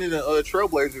game one in the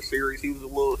Trailblazer series. He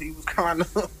was kind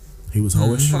of. He was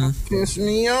hoish. Piss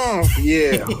me off.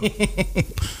 Yeah.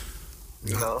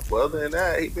 Well, other than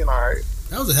that, he been all right.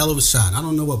 That was a hell of a shot. I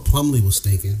don't know what Plumlee was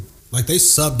thinking. Like, they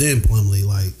subbed in Plumlee.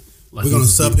 Like we're gonna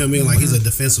sub him in like he's a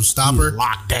defensive stopper.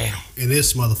 Locked down. And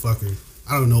this motherfucker,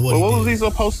 I don't know what. What was he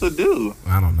supposed to do?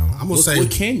 I don't know. I'm gonna say, what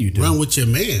can you do? Run with your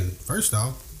man. First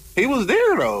off, he was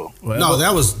there though. No,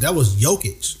 that was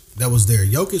Jokic. That was there.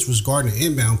 Jokic was guarding an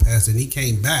inbound pass, and he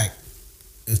came back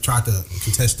and tried to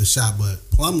contest the shot. But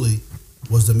Plumlee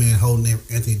was the man holding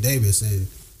Anthony Davis, and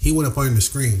he went up under the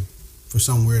screen for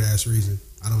some weird ass reason.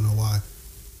 I don't know why.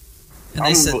 And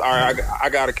they said, all right, I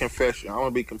got a confession. I'm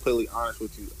gonna be completely honest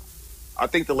with you. I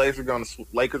think the Lakers are going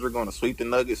to sweep the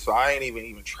Nuggets, so I ain't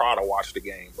even try to watch the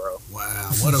game, bro.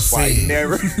 Wow, what a fan!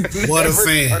 What a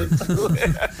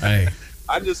fan! Hey,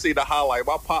 I just see the highlight.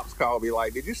 My pops called me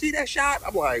like, "Did you see that shot?"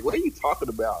 I'm like, "What are you talking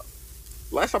about?"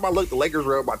 Last time I looked, the Lakers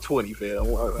were up by 20. Fam,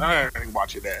 I ain't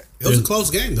watching that. It was a close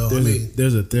game, though.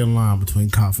 There's a thin line between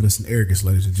confidence and arrogance,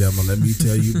 ladies and gentlemen. Let me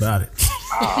tell you about it.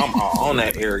 I'm on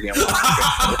that arrogant one.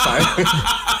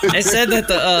 They said that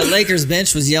the Lakers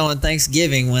bench was yelling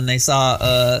Thanksgiving when they saw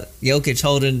Jokic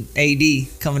holding AD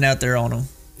coming out there on them.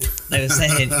 They was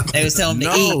telling him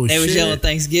to eat. They was yelling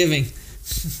Thanksgiving.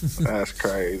 That's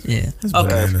crazy. Yeah. That's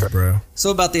bananas, bro.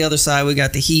 So about the other side, we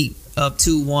got the Heat up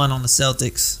 2-1 on the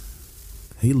Celtics.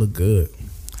 He look good.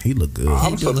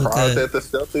 I'm surprised that the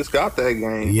Celtics got that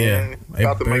game. Yeah, man. they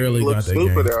Got to make barely me look got that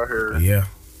stupid game. out here. Yeah.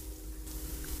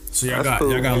 So y'all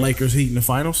got Lakers Heat in the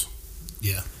finals?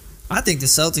 Yeah. I think the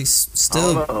Celtics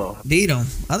still beat them.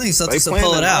 I think the Celtics will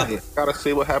pull it out. Got to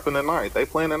see what happened tonight. They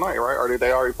playing tonight, right? Or did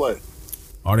they already play?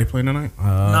 Are they playing tonight?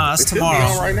 No, it's tomorrow. Be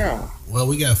on right now. Well,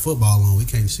 we got football on. We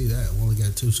can't see that. We only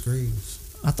got 2 screens.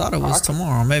 I thought it was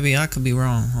tomorrow. Maybe I could be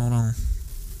wrong.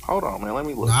 Hold on, man. Let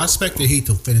me look. No, I expect the Heat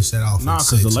to finish that off. Nah,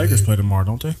 because the Lakers play tomorrow,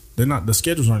 don't they? They're not. The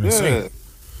schedules aren't the same.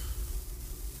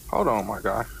 Hold on, my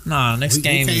guy. Nah, next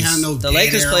game is the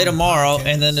Lakers play tomorrow,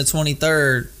 and then the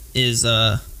 23rd is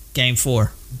game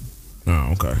 4.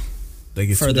 Oh, okay. They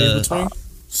get for 2 days the between?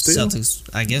 Still? Celtics.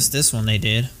 I guess this one they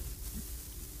did.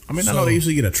 I mean, I know they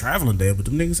usually get a traveling day, but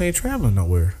them niggas ain't traveling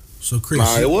nowhere. So, Chris,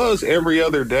 nah, it was every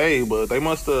other day, but they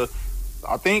must have.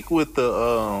 I think with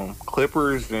the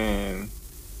Clippers and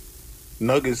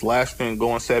Nuggets lasting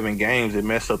going 7 games, it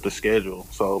messed up the schedule.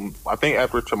 So I think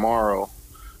after tomorrow,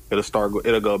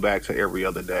 it'll go back to every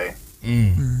other day.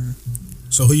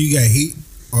 So who you got, Heat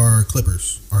or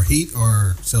Clippers, or Heat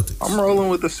or Celtics? I'm rolling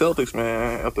with the Celtics,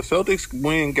 man. If the Celtics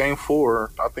win Game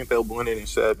 4, I think they'll win it in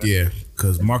 7. Yeah,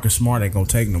 because Marcus Smart ain't gonna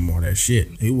take no more of that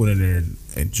shit. He went in there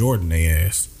and Jordan they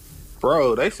ass.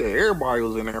 Bro, they said everybody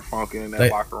was in there funking in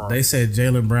that locker room. They said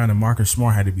Jaylen Brown and Marcus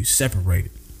Smart had to be separated.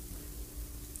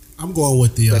 I'm going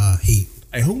with the Heat.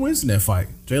 Hey, who wins in that fight?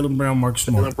 Jaylen Brown, Marcus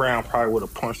Smart? Jaylen Brown probably would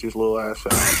have punched his little ass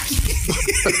out.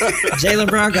 Jaylen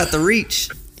Brown got the reach.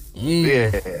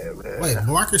 Yeah, man. Wait,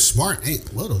 Marcus Smart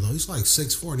ain't little though. He's like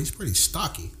 6'4" and he's pretty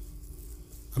stocky.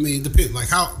 I mean, it depends. Like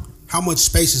how much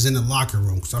space is in the locker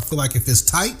room? Because I feel like if it's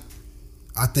tight,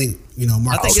 I think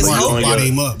Marcus Smart will body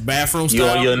him up. Bathroom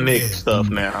style. You on your Nick Yeah. stuff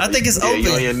now. I think it's open.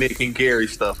 You on your Nick and Gary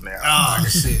stuff now. Oh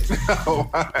shit!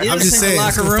 I'm just saying,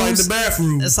 locker let's go rooms. find the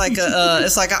bathroom. It's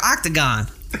like an octagon.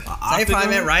 They probably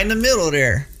meant right in the middle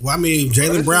there. Well, I mean,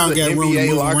 Jaylen Brown got room to NBA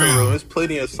move locker around. room. There's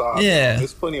plenty of size. Yeah.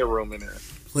 There's plenty of room in there.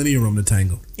 Plenty of room to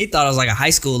tangle. He thought it was like a high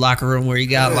school locker room where you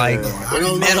got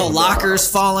metal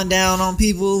lockers falling down on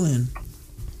people and.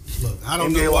 Look, I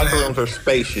don't NBA know what locker happened. rooms are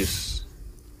spacious.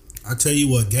 I tell you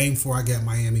what, Game 4, I got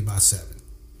Miami by 7.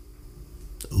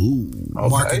 Ooh,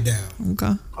 mark it down.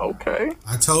 Okay.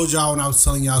 I told y'all when I was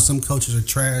telling y'all some coaches are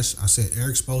trash. I said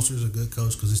Eric Spoelstra's a good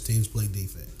coach because his teams play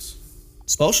defense.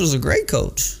 Spoelstra's a great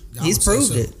coach. He's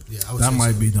proved it. Yeah, that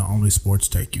might be the only sports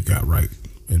take you got right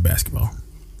in basketball.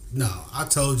 No, I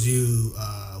told you.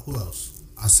 Who else?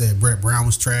 I said Brett Brown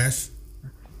was trash.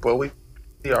 Well, we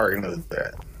already knew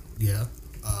that. Yeah.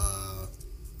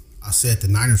 I said the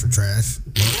Niners were trash.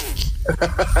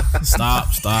 Stop.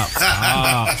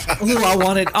 Ooh, I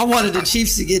wanted the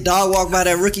Chiefs to get dog walked by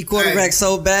that rookie quarterback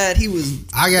so bad. He was.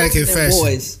 I gotta confess,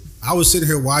 boys. I was sitting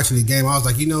here watching the game. I was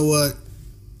like, you know what?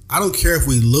 I don't care if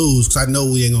we lose because I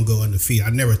know we ain't gonna go undefeated. I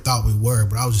never thought we were,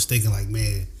 but I was just thinking like,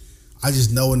 man, I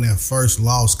just know when that first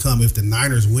loss come, if the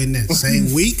Niners win that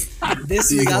same week,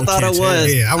 this week I thought it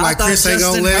was. Yeah, I'm like, Chris ain't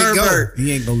gonna let it go.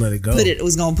 He ain't gonna let it go.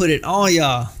 Was gonna put it on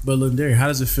y'all. But Lindari, how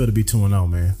does it feel to be 2-0,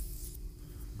 man?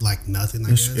 Like nothing.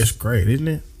 I guess It's great, isn't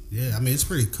it? Yeah, I mean it's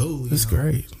pretty cool. It's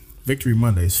great. Victory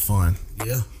Monday is fun.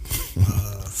 Yeah.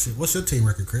 Shit, what's your team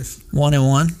record, Chris?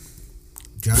 1-1.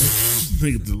 Johnny.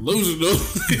 The loser though.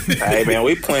 Hey man,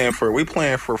 we playing for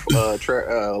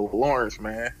Lawrence,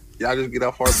 man. Y'all just get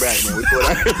off our back, man. We put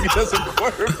out as a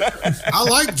quarterback. I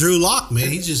like Drew Lock, man.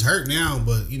 He's just hurt now,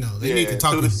 but they need to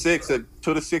talk. 2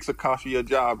 to 6 will cost you a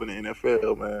job in the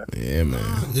NFL, man. Yeah,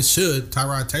 man. It should.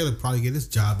 Tyrod Taylor probably get his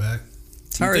job back.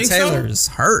 Tyrod Taylor is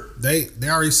hurt. They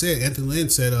already said. Anthony Lynn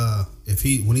said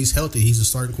when he's healthy, he's a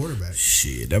starting quarterback.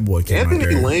 Shit, that boy came out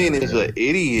Anthony there. Lynn is an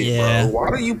idiot, bro. Why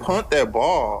do you punt that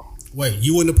ball? Wait,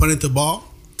 you wouldn't have punted the ball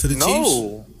to the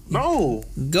Chiefs? No.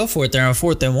 Go for it there on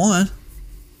 4th and 1.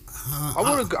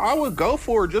 I would go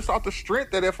for it just off the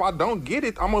strength that if I don't get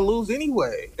it, I'm gonna lose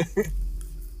anyway.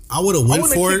 I would have went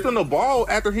for it. Kicked him the ball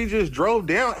after he just drove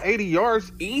down 80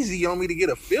 yards easy on me to get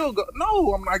a field goal.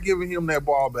 No, I'm not giving him that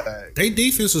ball back. Their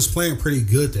defense was playing pretty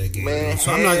good that game, man.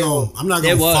 So I'm not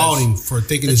gonna fault him for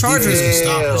thinking his defense can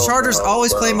stop him. The Chargers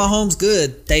always play Mahomes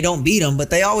good. They don't beat him,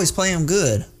 but they always play him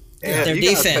good. Yeah, their you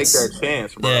defense. Gotta take that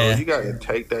chance, bro. Yeah. You gotta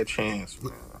take that chance,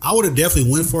 man. I would have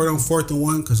definitely went for it on 4th and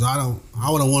 1 because I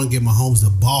would have want to give Mahomes the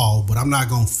ball, but I'm not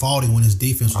gonna fault him when his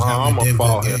defense was having a damn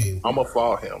good game. I'm gonna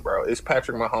fault him, bro. It's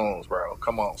Patrick Mahomes, bro.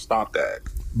 Come on, stop that.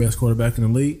 Best quarterback in the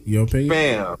league, your opinion?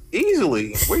 Bam,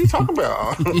 easily. What are you talking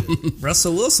about?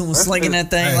 Russell Wilson was slinging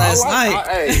that thing last night.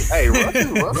 Hey,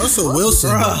 Russell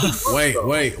Wilson.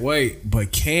 Wait.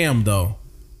 But Cam though,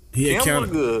 He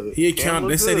accounted. Good. He accounted.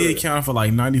 They said he accounted for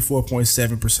like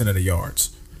 94.7% of the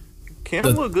yards. Cam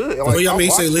looked good. Like, I mean, he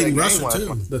say leading rusher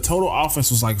too. The total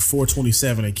offense was like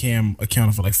 427, and Cam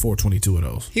accounted for like 422 of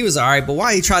those. He was all right, but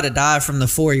why he tried to dive from the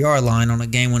 4-yard line on a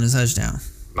game-winning touchdown?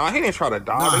 Nah, he didn't try to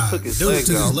dive. They took his legs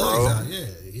out, bro. Yeah,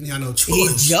 he didn't have no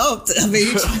choice. He jumped. I mean,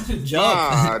 he tried to jump.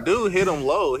 Nah, dude hit him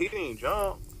low. He didn't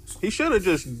jump. He should have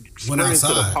just sprinted to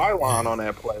the pylon on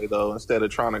that play, though, instead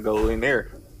of trying to go in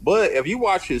there. But if you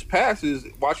watch his passes,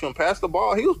 watch him pass the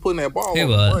ball, he was putting that ball. He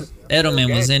was.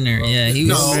 Edelman was in there. Bro. Yeah, he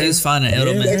was finding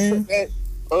Edelman.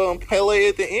 Pele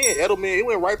at the end, Edelman, it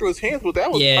went right through his hands, but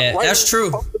that was right that's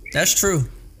true. That's true.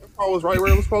 That ball was right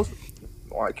where it was supposed to be.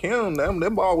 Like him,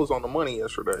 that ball was on the money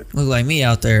yesterday. Look like me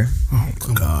out there.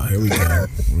 Oh God, here we go.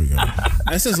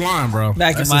 That's his line, bro.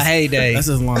 Back in my heyday. That's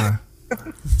his line.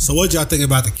 So what y'all think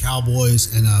about the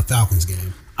Cowboys and Falcons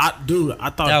game? I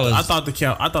thought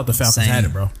the Falcons had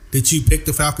it, bro. Did you pick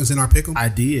the Falcons in our pick'em? I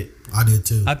did. I did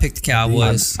too. I picked the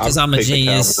Cowboys because I'm a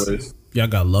genius. Y'all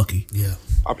got lucky. Yeah.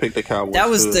 I picked the Cowboys. That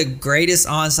was the greatest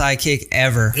onside kick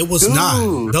ever. It was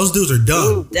not. Those dudes are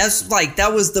dumb. That's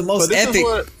that was the most epic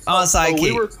onside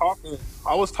kick.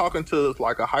 I was talking to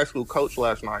like a high school coach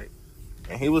last night,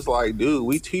 and he was like, "Dude,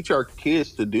 we teach our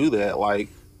kids to do that. Like,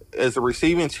 as a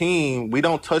receiving team, we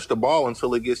don't touch the ball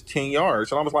until it gets 10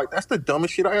 yards." And I was like, "That's the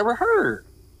dumbest shit I ever heard."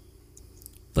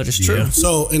 But it's true.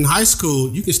 So in high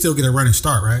school, you can still get a running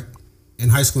start, right? In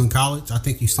high school and college, I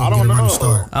think you still get a running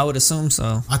start. I would assume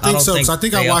so. I think so. Because I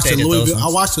think I watched the Louisville.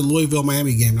 I watched the Louisville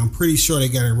Miami game, and I'm pretty sure they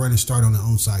got a running start on the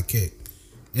onside kick.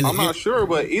 And I'm not sure,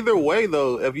 but either way,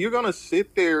 though, if you're gonna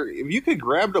sit there, if you could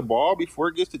grab the ball before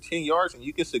it gets to 10 yards and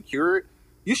you can secure it,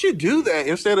 you should do that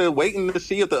instead of waiting to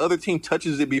see if the other team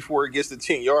touches it before it gets to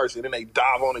 10 yards and then they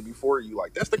dive on it before you.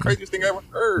 Like, that's the craziest thing I ever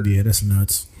heard. Yeah, that's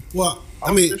nuts. Well,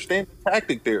 I mean, understand the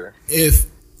tactic there.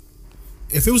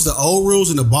 If it was the old rules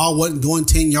and the ball wasn't going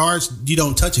 10 yards, you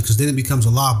don't touch it because then it becomes a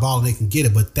live ball and they can get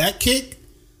it. But that kick,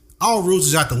 all rules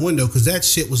is out the window because that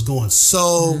shit was going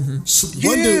so.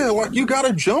 Like you got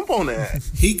to jump on that.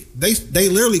 They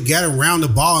literally got around the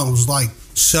ball and was like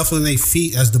shuffling their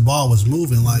feet as the ball was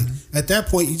moving. Like at that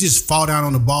point, you just fall down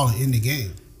on the ball and end the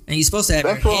game. And you're supposed to have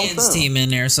your hands team in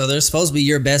there, so they're supposed to be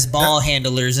your best ball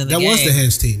handlers in the game. That was the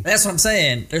hands team. That's what I'm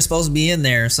saying. They're supposed to be in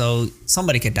there, so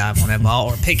somebody could dive on that ball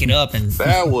or pick it up. And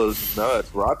that was nuts,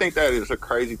 bro. I think that is a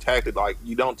crazy tactic. Like,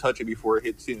 you don't touch it before it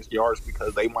hits 10 yards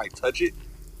because they might touch it.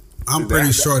 I'm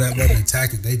pretty sure that wasn't a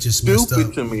tactic. They just messed up.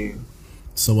 Stupid to me.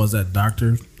 So was that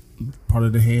doctor part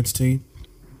of the hands team?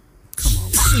 Come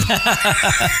on,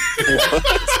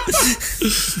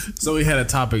 So we had a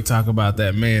topic talk about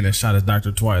that man that shot his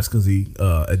doctor twice because he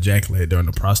ejaculated during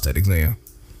the prostate exam.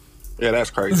 Yeah, that's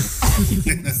crazy.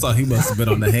 So he must have been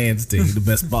on the hands team, the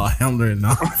best ball handler in the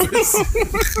office.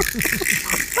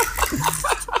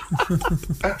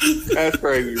 That's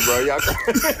crazy, bro. Y'all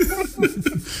crazy.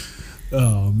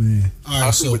 Oh man! All right,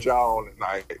 I see what y'all on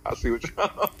tonight. I see what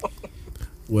y'all on.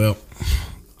 Well,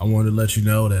 I wanted to let you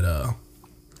know that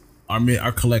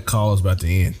our collect call is about to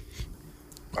end.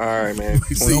 All right, man.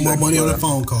 No more money on the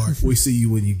phone card. We see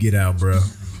you when you get out, bro.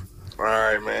 All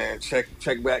right, man. Check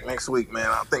back next week, man.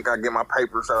 I think I get my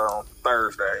papers out on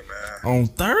Thursday, man. On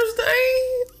Thursday?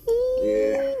 Ooh,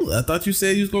 yeah. I thought you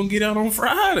said you was gonna get out on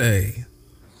Friday.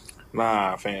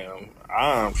 Nah, fam.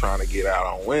 I'm trying to get out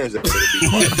on Wednesday.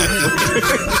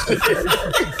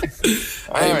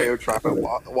 I am trying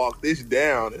to walk this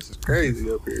down. This is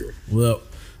crazy up here. Well,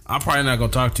 I'm probably not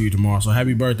gonna talk to you tomorrow. So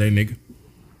happy birthday, nigga.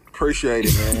 Appreciate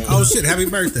it, man. Oh shit! Happy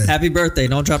birthday! Happy birthday!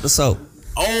 Don't drop the soap.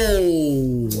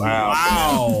 Oh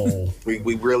wow!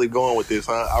 We really going with this,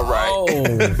 huh? All right. Oh.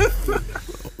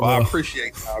 Well, I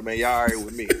appreciate y'all, man. Y'all all right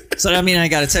with me. So that mean I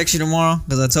gotta text you tomorrow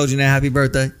because I told you that happy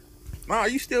birthday? Nah,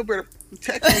 you still better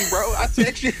text me, bro. I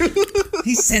text you.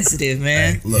 He's sensitive,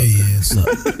 man. Hey, look,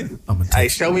 I'm gonna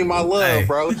text show me my love,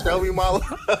 bro. Show me my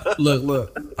love.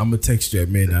 Look. I'm gonna text you at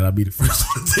midnight. I'll be the first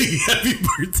one to tell you happy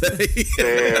birthday.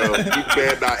 Damn, you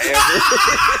better not ever.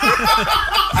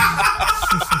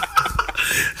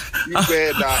 You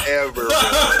better not ever.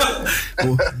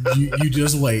 Well, you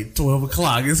just wait. 12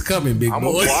 o'clock is coming, big boy. I'm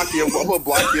gonna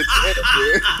block your text,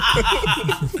 man.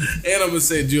 And I'm gonna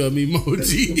send you an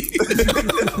emoji.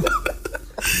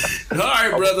 All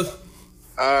right, brother.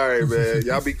 All right, man.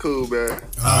 Y'all be cool, man.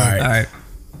 All right.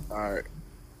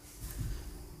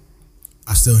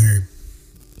 I still hear him.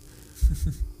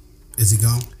 Is he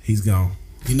gone? He's gone.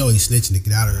 You know he's snitching to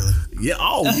get out early. Yeah.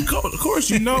 Oh, of course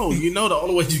you know. You know the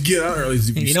only way you get out early is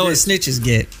if you know what snitches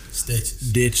get.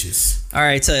 Stitches. Ditches. All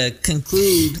right. To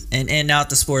conclude and end out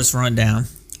the sports rundown,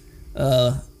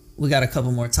 we got a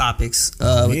couple more topics. We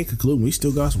ain't concluding. We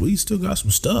still got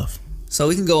some stuff. So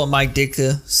we can go with Mike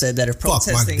Ditka said that if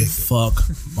protesting, fuck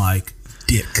Mike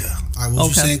Ditka. All right, what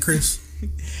you saying, Chris?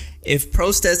 If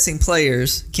protesting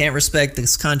players can't respect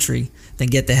this country, then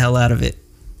get the hell out of it.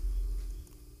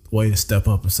 Way to step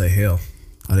up and say hell.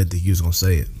 I didn't think you was gonna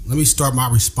say it. Let me start my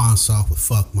response off with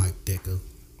fuck Mike Ditka.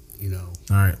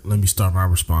 All right, let me start my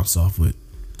response off with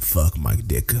fuck Mike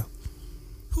Ditka.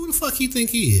 Who the fuck you think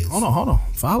he is? Hold on.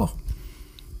 Follow.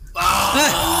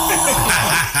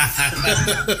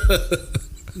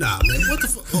 Nah, man. What the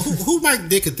fuck? Who Mike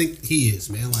Ditka think he is,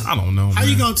 man? Like, I don't know. How man.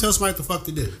 you gonna tell somebody what the fuck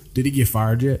to do? Did he get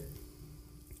fired yet?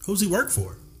 Who's he work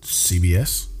for?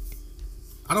 CBS.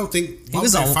 I don't think He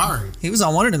was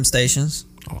on one of them stations.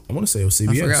 I want to say it was CBS.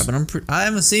 I forgot, but I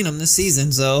haven't seen him this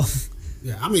season, so.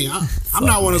 Yeah, I mean, I'm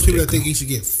not one of those people that think he should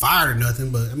get fired or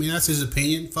nothing, but I mean, that's his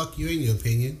opinion. Fuck you and your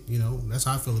opinion. That's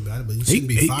how I feel about it, but he shouldn't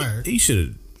be fired. He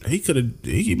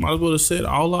might as well have said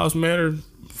all lives matter,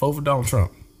 vote for Donald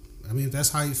Trump. I mean, if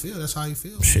that's how you feel, that's how you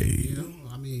feel. Shit.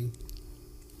 I mean,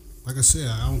 like I said,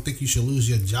 I don't think you should lose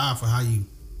your job for how you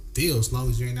feel as long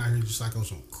as you ain't out here just like on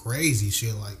some crazy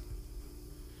shit like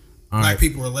black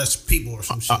people or less people or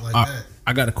some shit like that.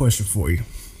 I got a question for you.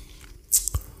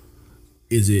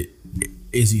 Is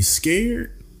he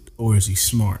scared or is he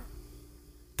smart?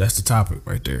 That's the topic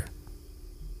right there.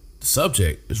 The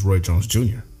subject is Roy Jones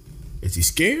Jr. Is he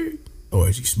scared or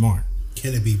is he smart?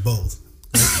 Can it be both?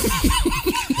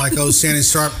 Like old Shannon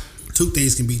Sharp, two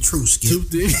things can be true, Skip.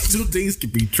 Two things can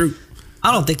be true.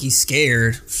 I don't think he's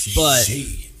scared, but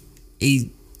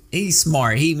he's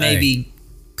smart. He may be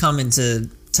coming to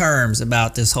terms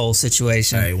about this whole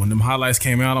situation. Hey, when them highlights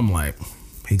came out, I'm like,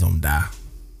 he gonna die.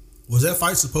 Was that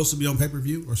fight supposed to be on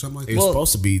pay-per-view or something like that? It was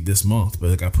supposed to be this month, but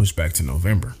it got pushed back to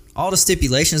November. All the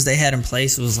stipulations they had in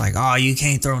place was like, oh, you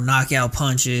can't throw knockout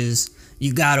punches.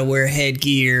 You gotta wear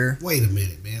headgear. Wait a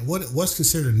minute, man. What's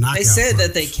considered a knockout? They said punch?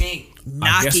 that they can't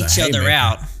knock each other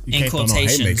out. You in can't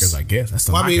quotations. throw no haymakers, I guess. That's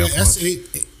the knockout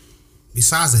punch.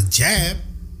 Besides a jab.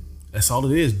 That's all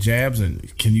it is. Jabs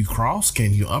and can you cross?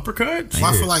 Can you uppercut? Well,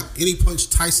 I feel like any punch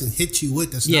Tyson hits you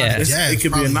with that's not a jab. It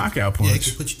could be a knockout punch. Yeah, it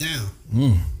could put you down.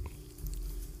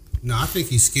 No, I think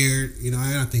he's scared.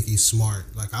 I don't think he's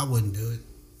smart. Like, I wouldn't do it.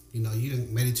 You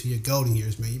done made it to your golden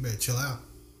years, man. You better chill out.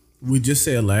 We just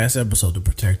said last episode to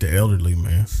protect the elderly,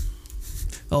 man.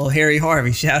 Oh, Harry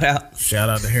Harvey, shout out. Shout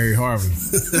out to Harry Harvey.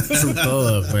 True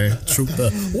thug, man. True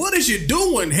thug. What is you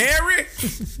doing, Harry?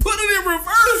 Put it in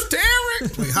reverse,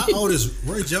 Derek. Wait, how old is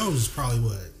Roy Jones? Is probably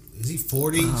what? Is he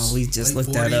 40s? Oh, we just looked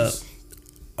 40s? that up.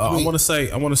 I want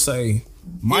to say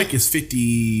Mike is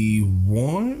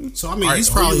 51. So I mean, he's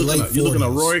probably late 40s. You looking at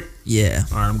Roy? Yeah.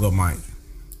 All right, I'm going Mike.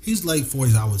 He's late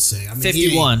 40s, I would say. I mean,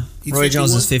 51. Roy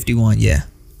Jones is 51. Yeah.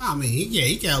 I mean,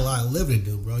 he got a lot of living to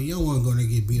do, bro. You don't want to go there and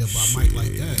get beat up by Mike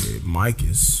like that. Mike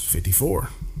is 54.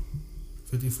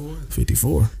 54?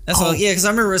 54. That's all. Yeah, because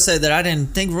I remember I said that I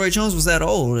didn't think Roy Jones was that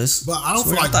old. But I don't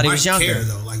feel like Mike cares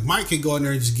though. Like Mike can go in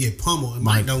there and just get pummeled, and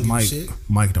Mike don't give shit.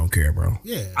 Mike don't care, bro.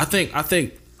 Yeah. I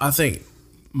think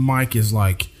Mike is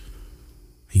like,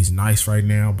 he's nice right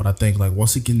now, but I think like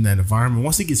once he gets in that environment,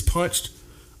 once he gets punched,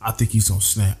 I think he's gonna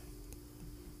snap.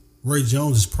 Roy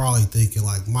Jones is probably thinking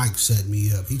like, Mike set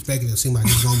me up. He's making it seem like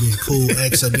it's gonna be a cool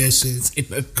exhibition,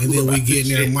 and then we get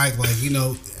in there, Mike like,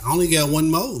 I only got one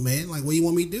mode, man. Like, what do you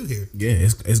want me to do here? Yeah,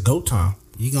 it's go time.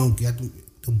 You gonna get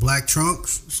the black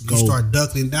trunks? You start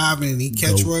ducking and diving, and he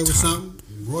catch Roy with something.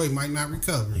 Roy might not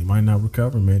recover. He might not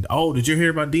recover, man. Oh, did you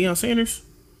hear about Deion Sanders?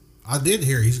 I did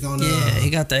hear he's going to. Yeah, he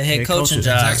got the head coaching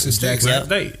job. Jackson State.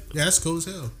 State. Yeah, that's cool as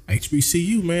hell.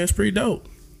 HBCU, man, it's pretty dope.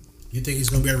 You think he's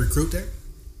going to be able to recruit there?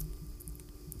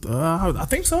 I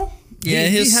think so. Yeah,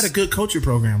 he had a good coaching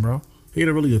program, bro. He had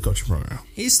a really good coaching program.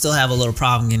 He still have a little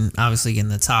problem getting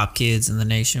the top kids in the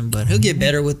nation, but he'll get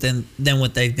better with than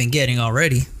what they've been getting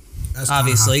already. That's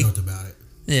obviously how I felt about it.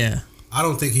 Yeah, I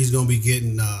don't think he's going to be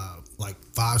getting like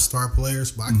 5-star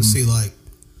players, but I can see like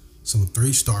some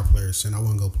 3-star players saying I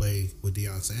want to go play with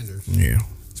Deion Sanders. Yeah,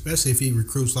 especially if he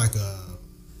recruits like a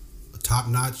top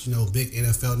notch, big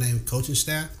NFL name coaching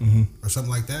staff or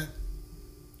something like that.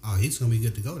 Oh, he's gonna be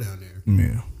good to go down there.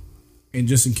 Yeah, and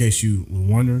just in case you were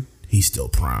wondering, he's still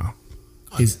prime.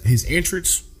 His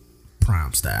entrance,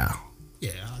 prime style.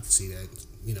 Yeah, I can see that.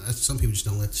 Some people just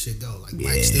don't let the shit go. Like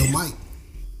Mike, still Mike.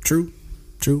 True.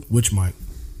 Which Mike?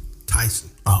 Tyson.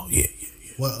 Oh yeah.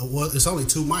 Well, it's only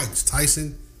 2 Mikes,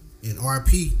 Tyson and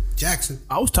RP Jackson.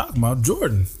 I was talking about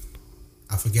Jordan.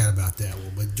 I forgot about that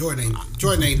one, but Jordan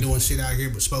ain't doing shit out here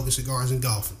but smoking cigars and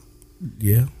golfing.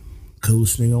 Yeah,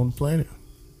 coolest thing on the planet.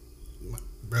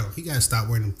 Bro, he gotta stop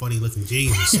wearing them funny looking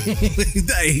jeans and shit.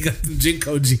 He got the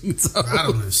Jinko jeans on. Bro, I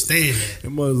don't understand that.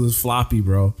 It was floppy,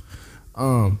 bro.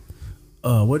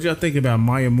 What y'all think about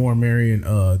Maya Moore marrying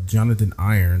Jonathan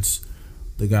Irons,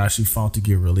 the guy she fought to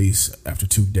get released after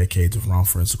 2 decades of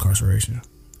wrongful incarceration?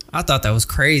 I thought that was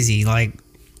crazy. Like,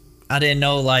 I didn't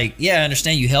know. Like, yeah, I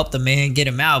understand you helped the man get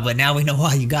him out, but now we know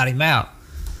why you got him out.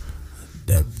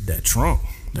 That trunk,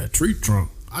 that tree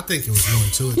trunk. I think it was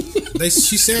more to it.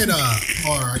 She said,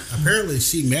 or apparently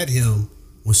she met him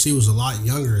when she was a lot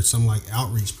younger at some like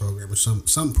outreach program or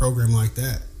some program like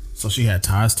that. So she had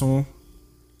ties to him?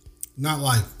 Not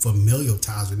like familial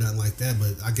ties or nothing like that,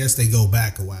 but I guess they go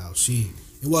back a while. It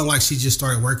wasn't like she just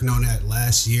started working on that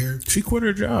last year. She quit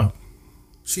her job.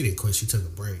 She didn't quit. She took a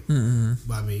break. Mm-hmm.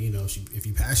 But I mean, if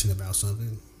you're passionate about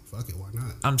something, fuck it, why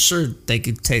not? I'm sure they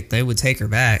would take her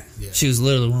back. Yeah. She was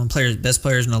literally one of the best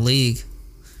players in the league.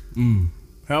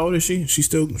 How old is she? She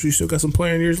still got some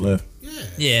playing years left.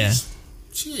 Yeah.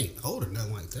 She ain't old or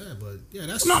nothing like that, but yeah,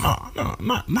 that's no,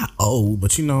 not old,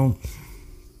 but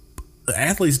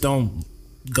athletes don't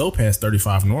go past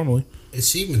 35 normally. Is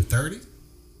she even 30?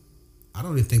 I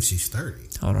don't even think she's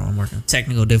 30. Hold on, I'm working on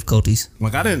technical difficulties.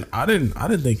 Like I didn't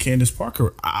think Candace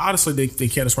Parker. I honestly didn't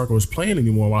think Candace Parker was playing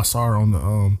anymore when I saw her on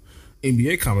the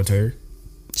NBA commentary.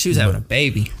 She was having a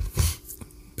baby.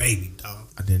 Baby dog.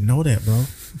 I didn't know that, bro.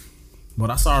 But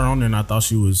I saw her on there and I thought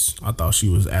she was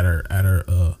at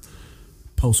her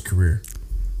post career.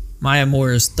 Maya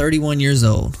Moore is 31 years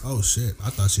old. Oh shit! I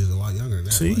thought she was a lot younger than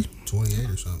that. See, like 28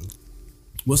 or something.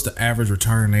 What's the average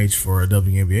return age for a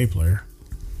WNBA player?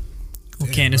 Well,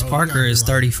 damn, Candace Parker is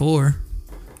 34.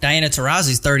 Diana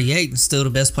Taurasi's 38 and still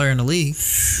the best player in the league.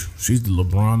 She's the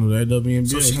LeBron of that WNBA.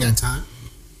 So she got time.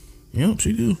 Yep,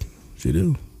 she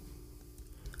do.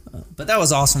 But that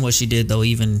was awesome what she did, though.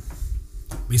 Even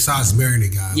besides marrying the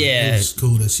guy, yeah, it was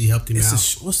cool that she helped him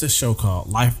out. What's this show called?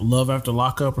 Love After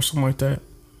Lockup or something like that?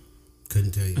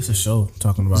 Couldn't tell you. It's a show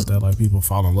talking about that, like people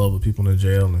fall in love with people in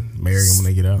jail and marry them when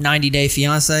they get out. 90 Day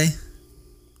Fiance.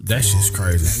 That's just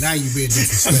crazy. Now you being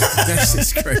disrespectful. That's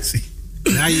just crazy.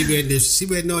 Now you being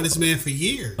disrespectful. She been knowing this man for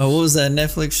years. Oh, what was that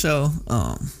Netflix show?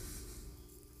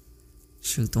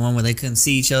 Shoot, the one where they couldn't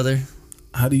see each other.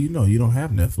 How do you know? You don't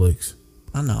have Netflix.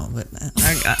 I know, but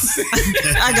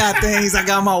I got things. I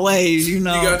got my ways, You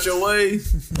got your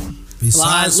ways.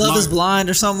 Besides Love is Blind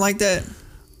or something like that.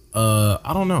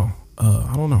 I don't know.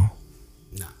 Nah,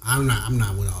 I'm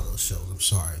not with all those shows. I'm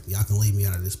sorry. Y'all can leave me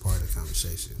out of this part of the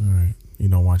conversation. All right. You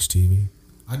don't watch TV?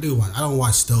 I do watch. I don't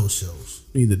watch those shows.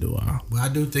 Neither do I. But I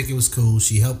do think it was cool.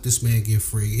 She helped this man get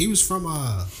free. He was from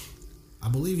I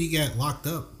believe he got locked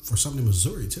up for something in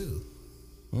Missouri too.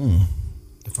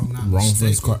 If I'm not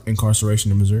wrongful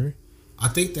incarceration in Missouri. I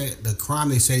think that the crime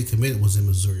they say he committed was in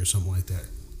Missouri or something like that.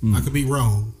 I could be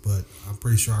wrong, but I'm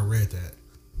pretty sure I read that.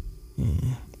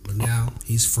 But now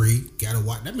he's free. Gotta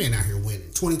watch that man out here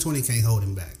winning. 2020 can't hold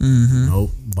him back. Mm-hmm.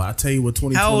 Nope. But I tell you what,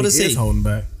 2020 is holding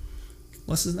back.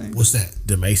 What's his name? What's that?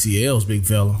 Them ACLs, big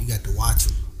fella. You got to watch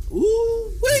him.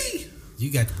 Ooh wee.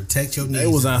 You got to protect your knees. They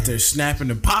was out there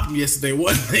snapping and popping yesterday,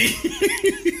 wasn't they?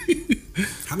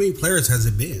 How many players has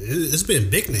it been? It's been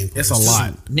big name players. It's a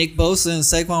lot. Nick Bosa and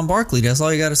Saquon Barkley. That's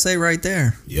all you got to say right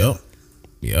there. Yep.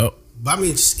 But I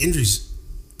mean, just injuries.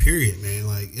 Period, man.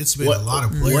 Like it's been a lot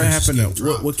of players. What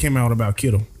happened? What came out about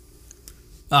Kittle?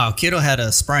 Oh, Kittle had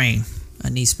a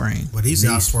knee sprain. But he's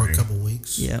out for a couple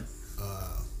weeks. Yep.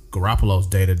 Garoppolo's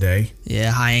day to day.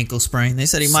 Yeah, high ankle sprain. They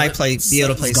said he might be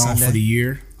able to play Sunday. Gone for the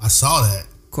year. I saw that.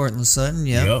 Courtland Sutton.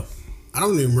 Yep. I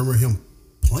don't even remember him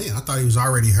playing. I thought he was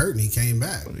already hurt and he came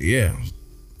back. Yeah,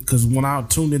 because when I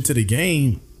tuned into the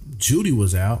game, Judy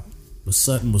was out, but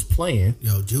Sutton was playing.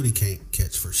 Yo, Judy can't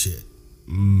catch for shit.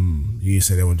 You didn't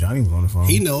say that when Johnny was on the phone.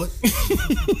 He know it.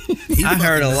 I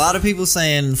heard a lot of people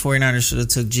saying 49ers should have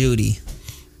took Judy.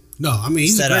 No, I mean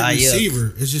he's a great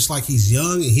receiver. It's just like he's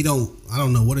young and I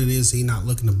don't know what it is. He not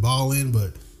looking the ball in,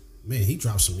 but man, he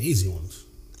dropped some easy ones.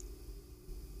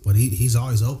 But he's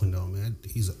always open though, man.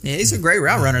 He's a great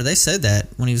route runner. They said that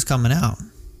when he was coming out.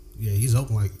 Yeah, he's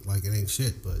open like it ain't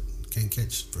shit, but can't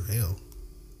catch for hell.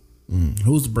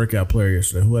 Who was the breakout player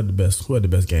yesterday? Who had the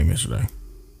best game yesterday?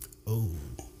 Oh,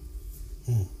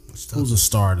 who's the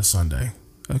star of the Sunday?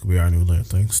 That could be our new little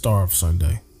thing. Star of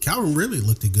Sunday. Calvin really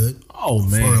looked good. Oh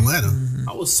man, for Atlanta.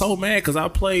 I was so mad because I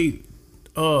played.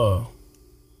 Julio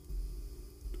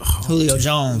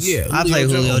Jones. Yeah, I played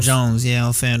Julio Jones. Yeah,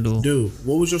 on FanDuel. Dude,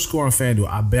 what was your score on FanDuel?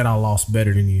 I bet I lost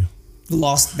better than you.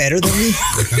 Lost better than me?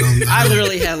 I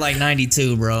literally had like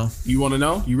 92, bro. You want to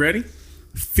know? You ready?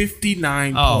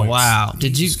 59 points. Oh, wow.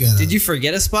 Did you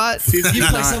forget a spot? 59, you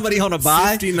play somebody on a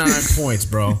bye? 59 points,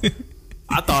 bro.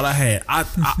 I thought I had.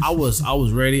 I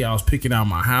was ready. I was picking out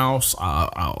my house.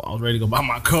 I was ready to go buy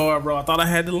my car, bro. I thought I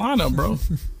had the lineup, bro.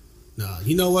 No,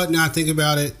 you know what? Now I think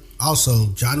about it. Also,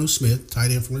 Jonnu Smith,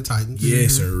 tight end from the Titans.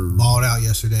 Yes, sir. Balled out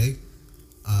yesterday.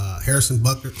 Harrison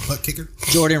Butker, butt kicker.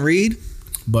 Jordan Reed.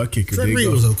 Butt kicker. Jordan Reed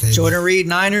was okay. Jordan Reed,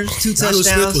 Niners, 2 touchdowns.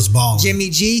 Smith was balling. Jimmy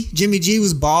G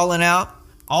was balling out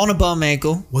on a bum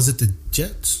ankle. Was it the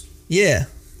Jets? Yeah.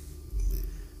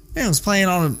 Man was playing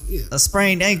on a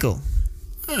sprained ankle.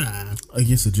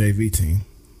 Against a JV team.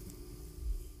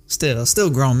 Still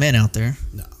grown men out there.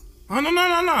 No. Oh,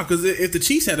 no. Because if the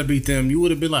Chiefs had to beat them, you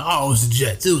would have been like, oh, it was the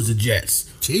Jets. It was the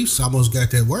Jets. Chiefs almost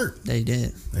got that work. They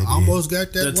did. Almost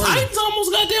got that the work. The Titans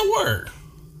almost got that work.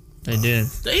 They did.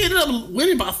 They ended up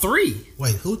winning by 3.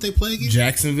 Wait, who would they play again?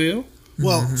 Jacksonville.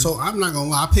 Well, so I'm not going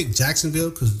to lie. I picked Jacksonville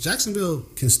because Jacksonville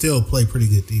can still play pretty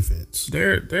good defense.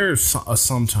 They're a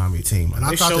sometimey team. And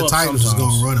I thought the Titans was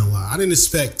going to run a lot. I didn't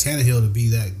expect Tannehill to be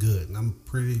that good, and I'm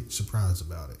pretty surprised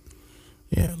about it.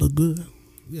 Yeah, it looked good.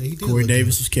 Yeah, he did. Corey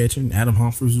Davis was catching. Adam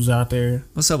Humphries was out there.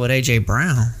 What's up with A.J.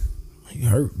 Brown? He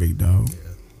hurt, big dog. Yeah,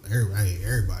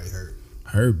 everybody hurt.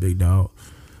 Hurt, big dog.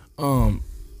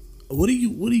 What do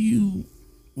you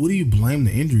blame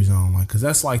the injuries on? Like, cause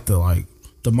that's like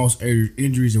the most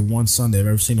injuries in one Sunday I've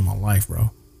ever seen in my life,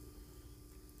 bro.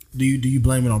 Do you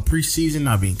blame it on preseason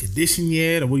not being conditioned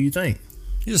yet, or what do you think?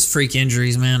 Just freak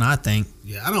injuries, man. I think.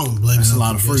 Yeah, I don't blame it. That's a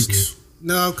lot of freaks.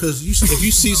 No, because if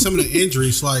you see some of the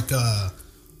injuries, like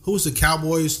who was the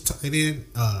Cowboys tight end?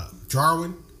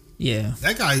 Jarwin. Yeah,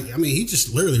 that guy. I mean, he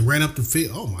just literally ran up the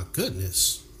field. Oh my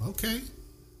goodness. Okay.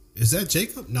 Is that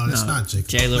Jacob? No, that's not Jacob.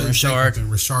 Jalen Richard.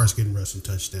 And Richard's getting rushing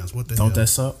touchdowns. What the hell? Don't that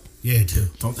suck? Yeah, it do.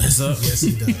 Don't that suck? Yes,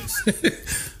 he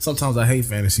does. Sometimes I hate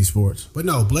fantasy sports. But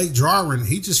no, Blake Jarwin,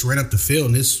 he just ran up the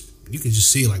field and you can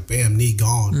just see like, bam, knee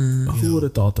gone. Who would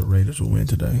have thought the Raiders would win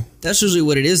today? That's usually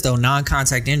what it is, though.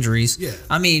 Non-contact injuries. Yeah.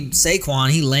 I mean, Saquon,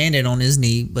 he landed on his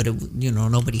knee, but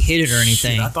nobody hit it or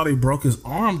anything. Shit, I thought he broke his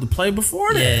arm to play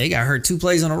before that. Yeah, he got hurt 2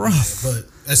 plays in a row. But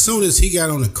as soon as he got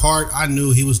on the cart, I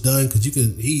knew he was done because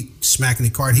he smacking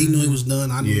the cart. He knew he was done.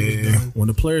 I knew he was done. When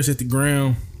the players hit the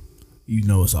ground, you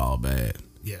know it's all bad.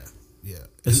 Yeah.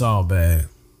 It's all bad.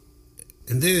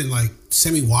 And then like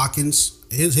Sammy Watkins,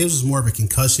 his was more of a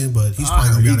concussion, but he's probably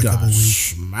gonna be out a couple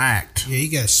weeks. Smacked. Yeah, he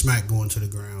got smacked going to the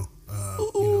ground.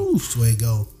 That's the way it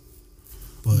go.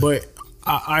 But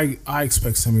I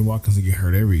expect Sammy Watkins to get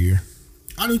hurt every year.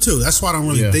 I do too. That's why I don't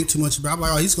really think too much about it. I'm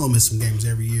like, he's gonna miss some games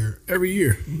every year. Every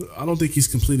year. I don't think he's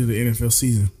completed the NFL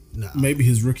season. No. Maybe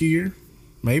his rookie year.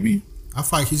 Maybe. I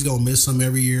feel like he's gonna miss some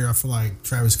every year. I feel like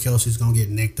Travis Kelce's gonna get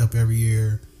nicked up every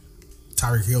year.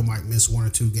 Tyreek Hill might miss 1 or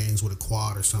 2 games with a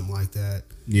quad or something like that.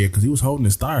 Yeah, because he was holding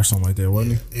his thigh or something like that,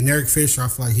 wasn't he? And Eric Fisher, I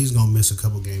feel like he's gonna miss a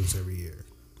couple games every year.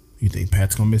 You think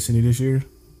Pat's gonna miss any this year?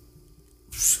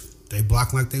 They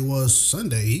block like they was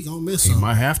Sunday. He gonna miss He some.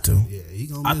 might have to. Yeah, he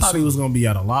gonna miss I thought he was gonna be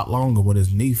out a lot longer with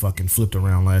his knee fucking flipped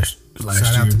around last Shout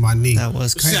year. out to my knee. That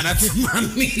was crazy. Shout out to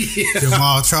my knee.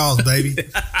 Jamal Charles, baby.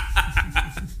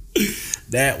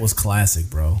 That was classic,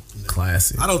 bro.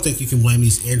 Classic. I don't think you can blame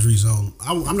these injuries on.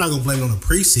 I'm not gonna blame it on the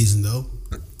preseason though.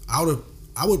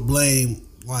 I would blame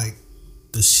like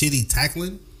the shitty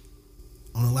tackling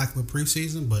on the lack of a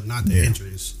preseason, but not the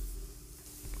injuries.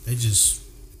 They just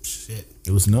shit.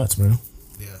 It was nuts, man.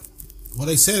 Yeah. Well,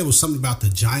 they said it was something about the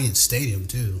Giants Stadium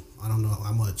too. I don't know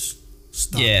how much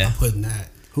stock I put in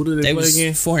that. Who did they play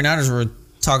again? 49ers were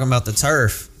talking about the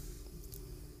turf.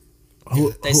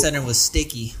 They said it was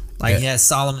sticky. Like,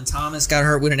 Solomon Thomas got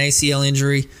hurt with an ACL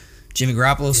injury. Jimmy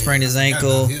Garoppolo sprained his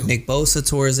ankle. Nick Bosa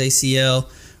tore his ACL.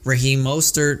 Raheem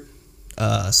Mostert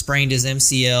sprained his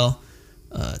MCL.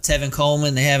 Tevin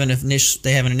Coleman, they haven't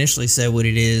initially said what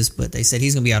it is, but they said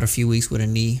he's going to be out a few weeks with a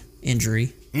knee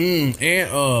injury. And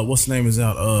what's the name is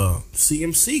out?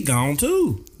 CMC gone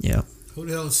too. Yeah. Who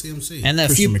the hell is CMC? And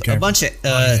a bunch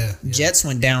of Jets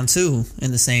went down too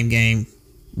in the same game.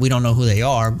 We don't know who they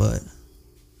are, but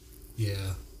yeah.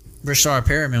 Rashard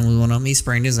Perriman was one of them. He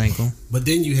sprained his ankle. But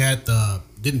then you had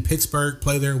didn't Pittsburgh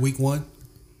play there week 1?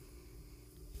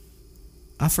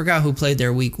 I forgot who played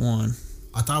there week 1.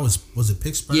 I thought was it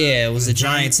Pittsburgh? Yeah, it was the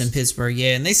Giants and Pittsburgh.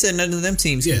 Yeah, and they said none of them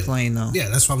teams can play though. Yeah,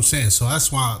 that's what I'm saying. So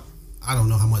that's why I don't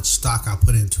know how much stock I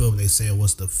put into it when they say it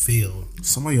was the field.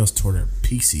 Somebody else tore their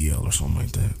PCL or something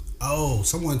like that. Oh,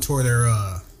 someone tore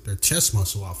their chest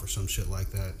muscle off or some shit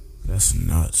like that. That's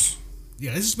nuts.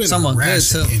 Yeah, it's just been a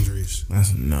rash of injuries.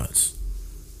 That's nuts.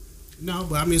 No,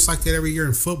 but I mean, it's like that every year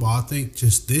in football. I think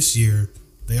just this year,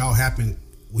 they all happened.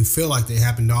 We feel like they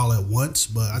happened all at once,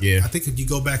 but I think if you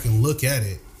go back and look at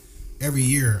it, every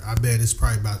year, I bet it's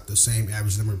probably about the same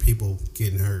average number of people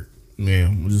getting hurt. Yeah,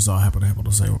 we just all happened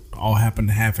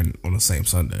to happen on the same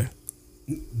Sunday.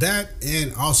 That,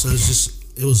 and also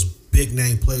it was big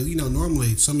name players. You know,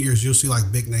 normally some years you'll see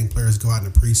like big name players go out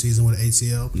in the preseason with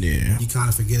ACL. Yeah, you kind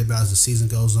of forget about as the season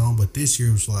goes on. But this year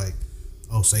it was like,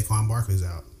 oh, Saquon Barkley's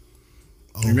out.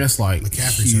 Oh, and that's like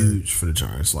McCaffrey's huge hurt for the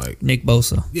Giants. Like Nick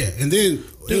Bosa. Yeah, and then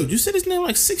dude, you said his name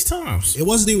like 6 times. It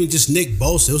wasn't even just Nick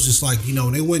Bosa. It was just like, you know,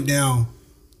 when they went down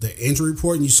the injury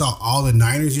report and you saw all the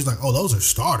Niners, you was like, oh, those are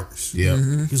starters. Yeah,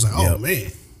 he was like, oh man,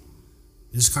 it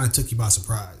just kind of took you by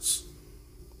surprise.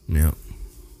 Yep.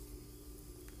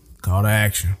 Call to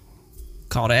action.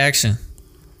 Call to action.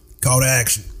 Call to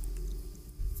action.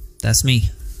 That's me.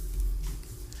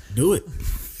 Do it.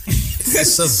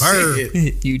 It's a verb.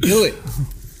 You do it.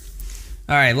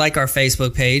 All right, like our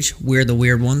Facebook page, We're the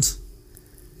Weird Ones.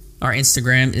 Our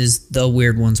Instagram is The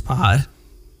Weird Ones Pod.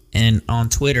 And on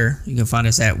Twitter, you can find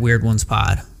us at Weird Ones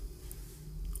Pod.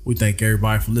 We thank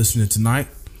everybody for listening tonight.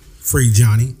 Free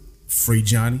Johnny. Free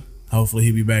Johnny. Hopefully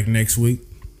he'll be back next week.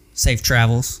 Safe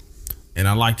travels. And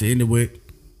I like to end it with,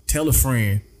 tell a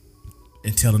friend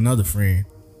and tell another friend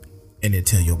and then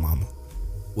tell your mama.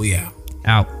 We out.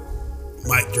 Out.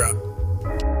 Mic drop.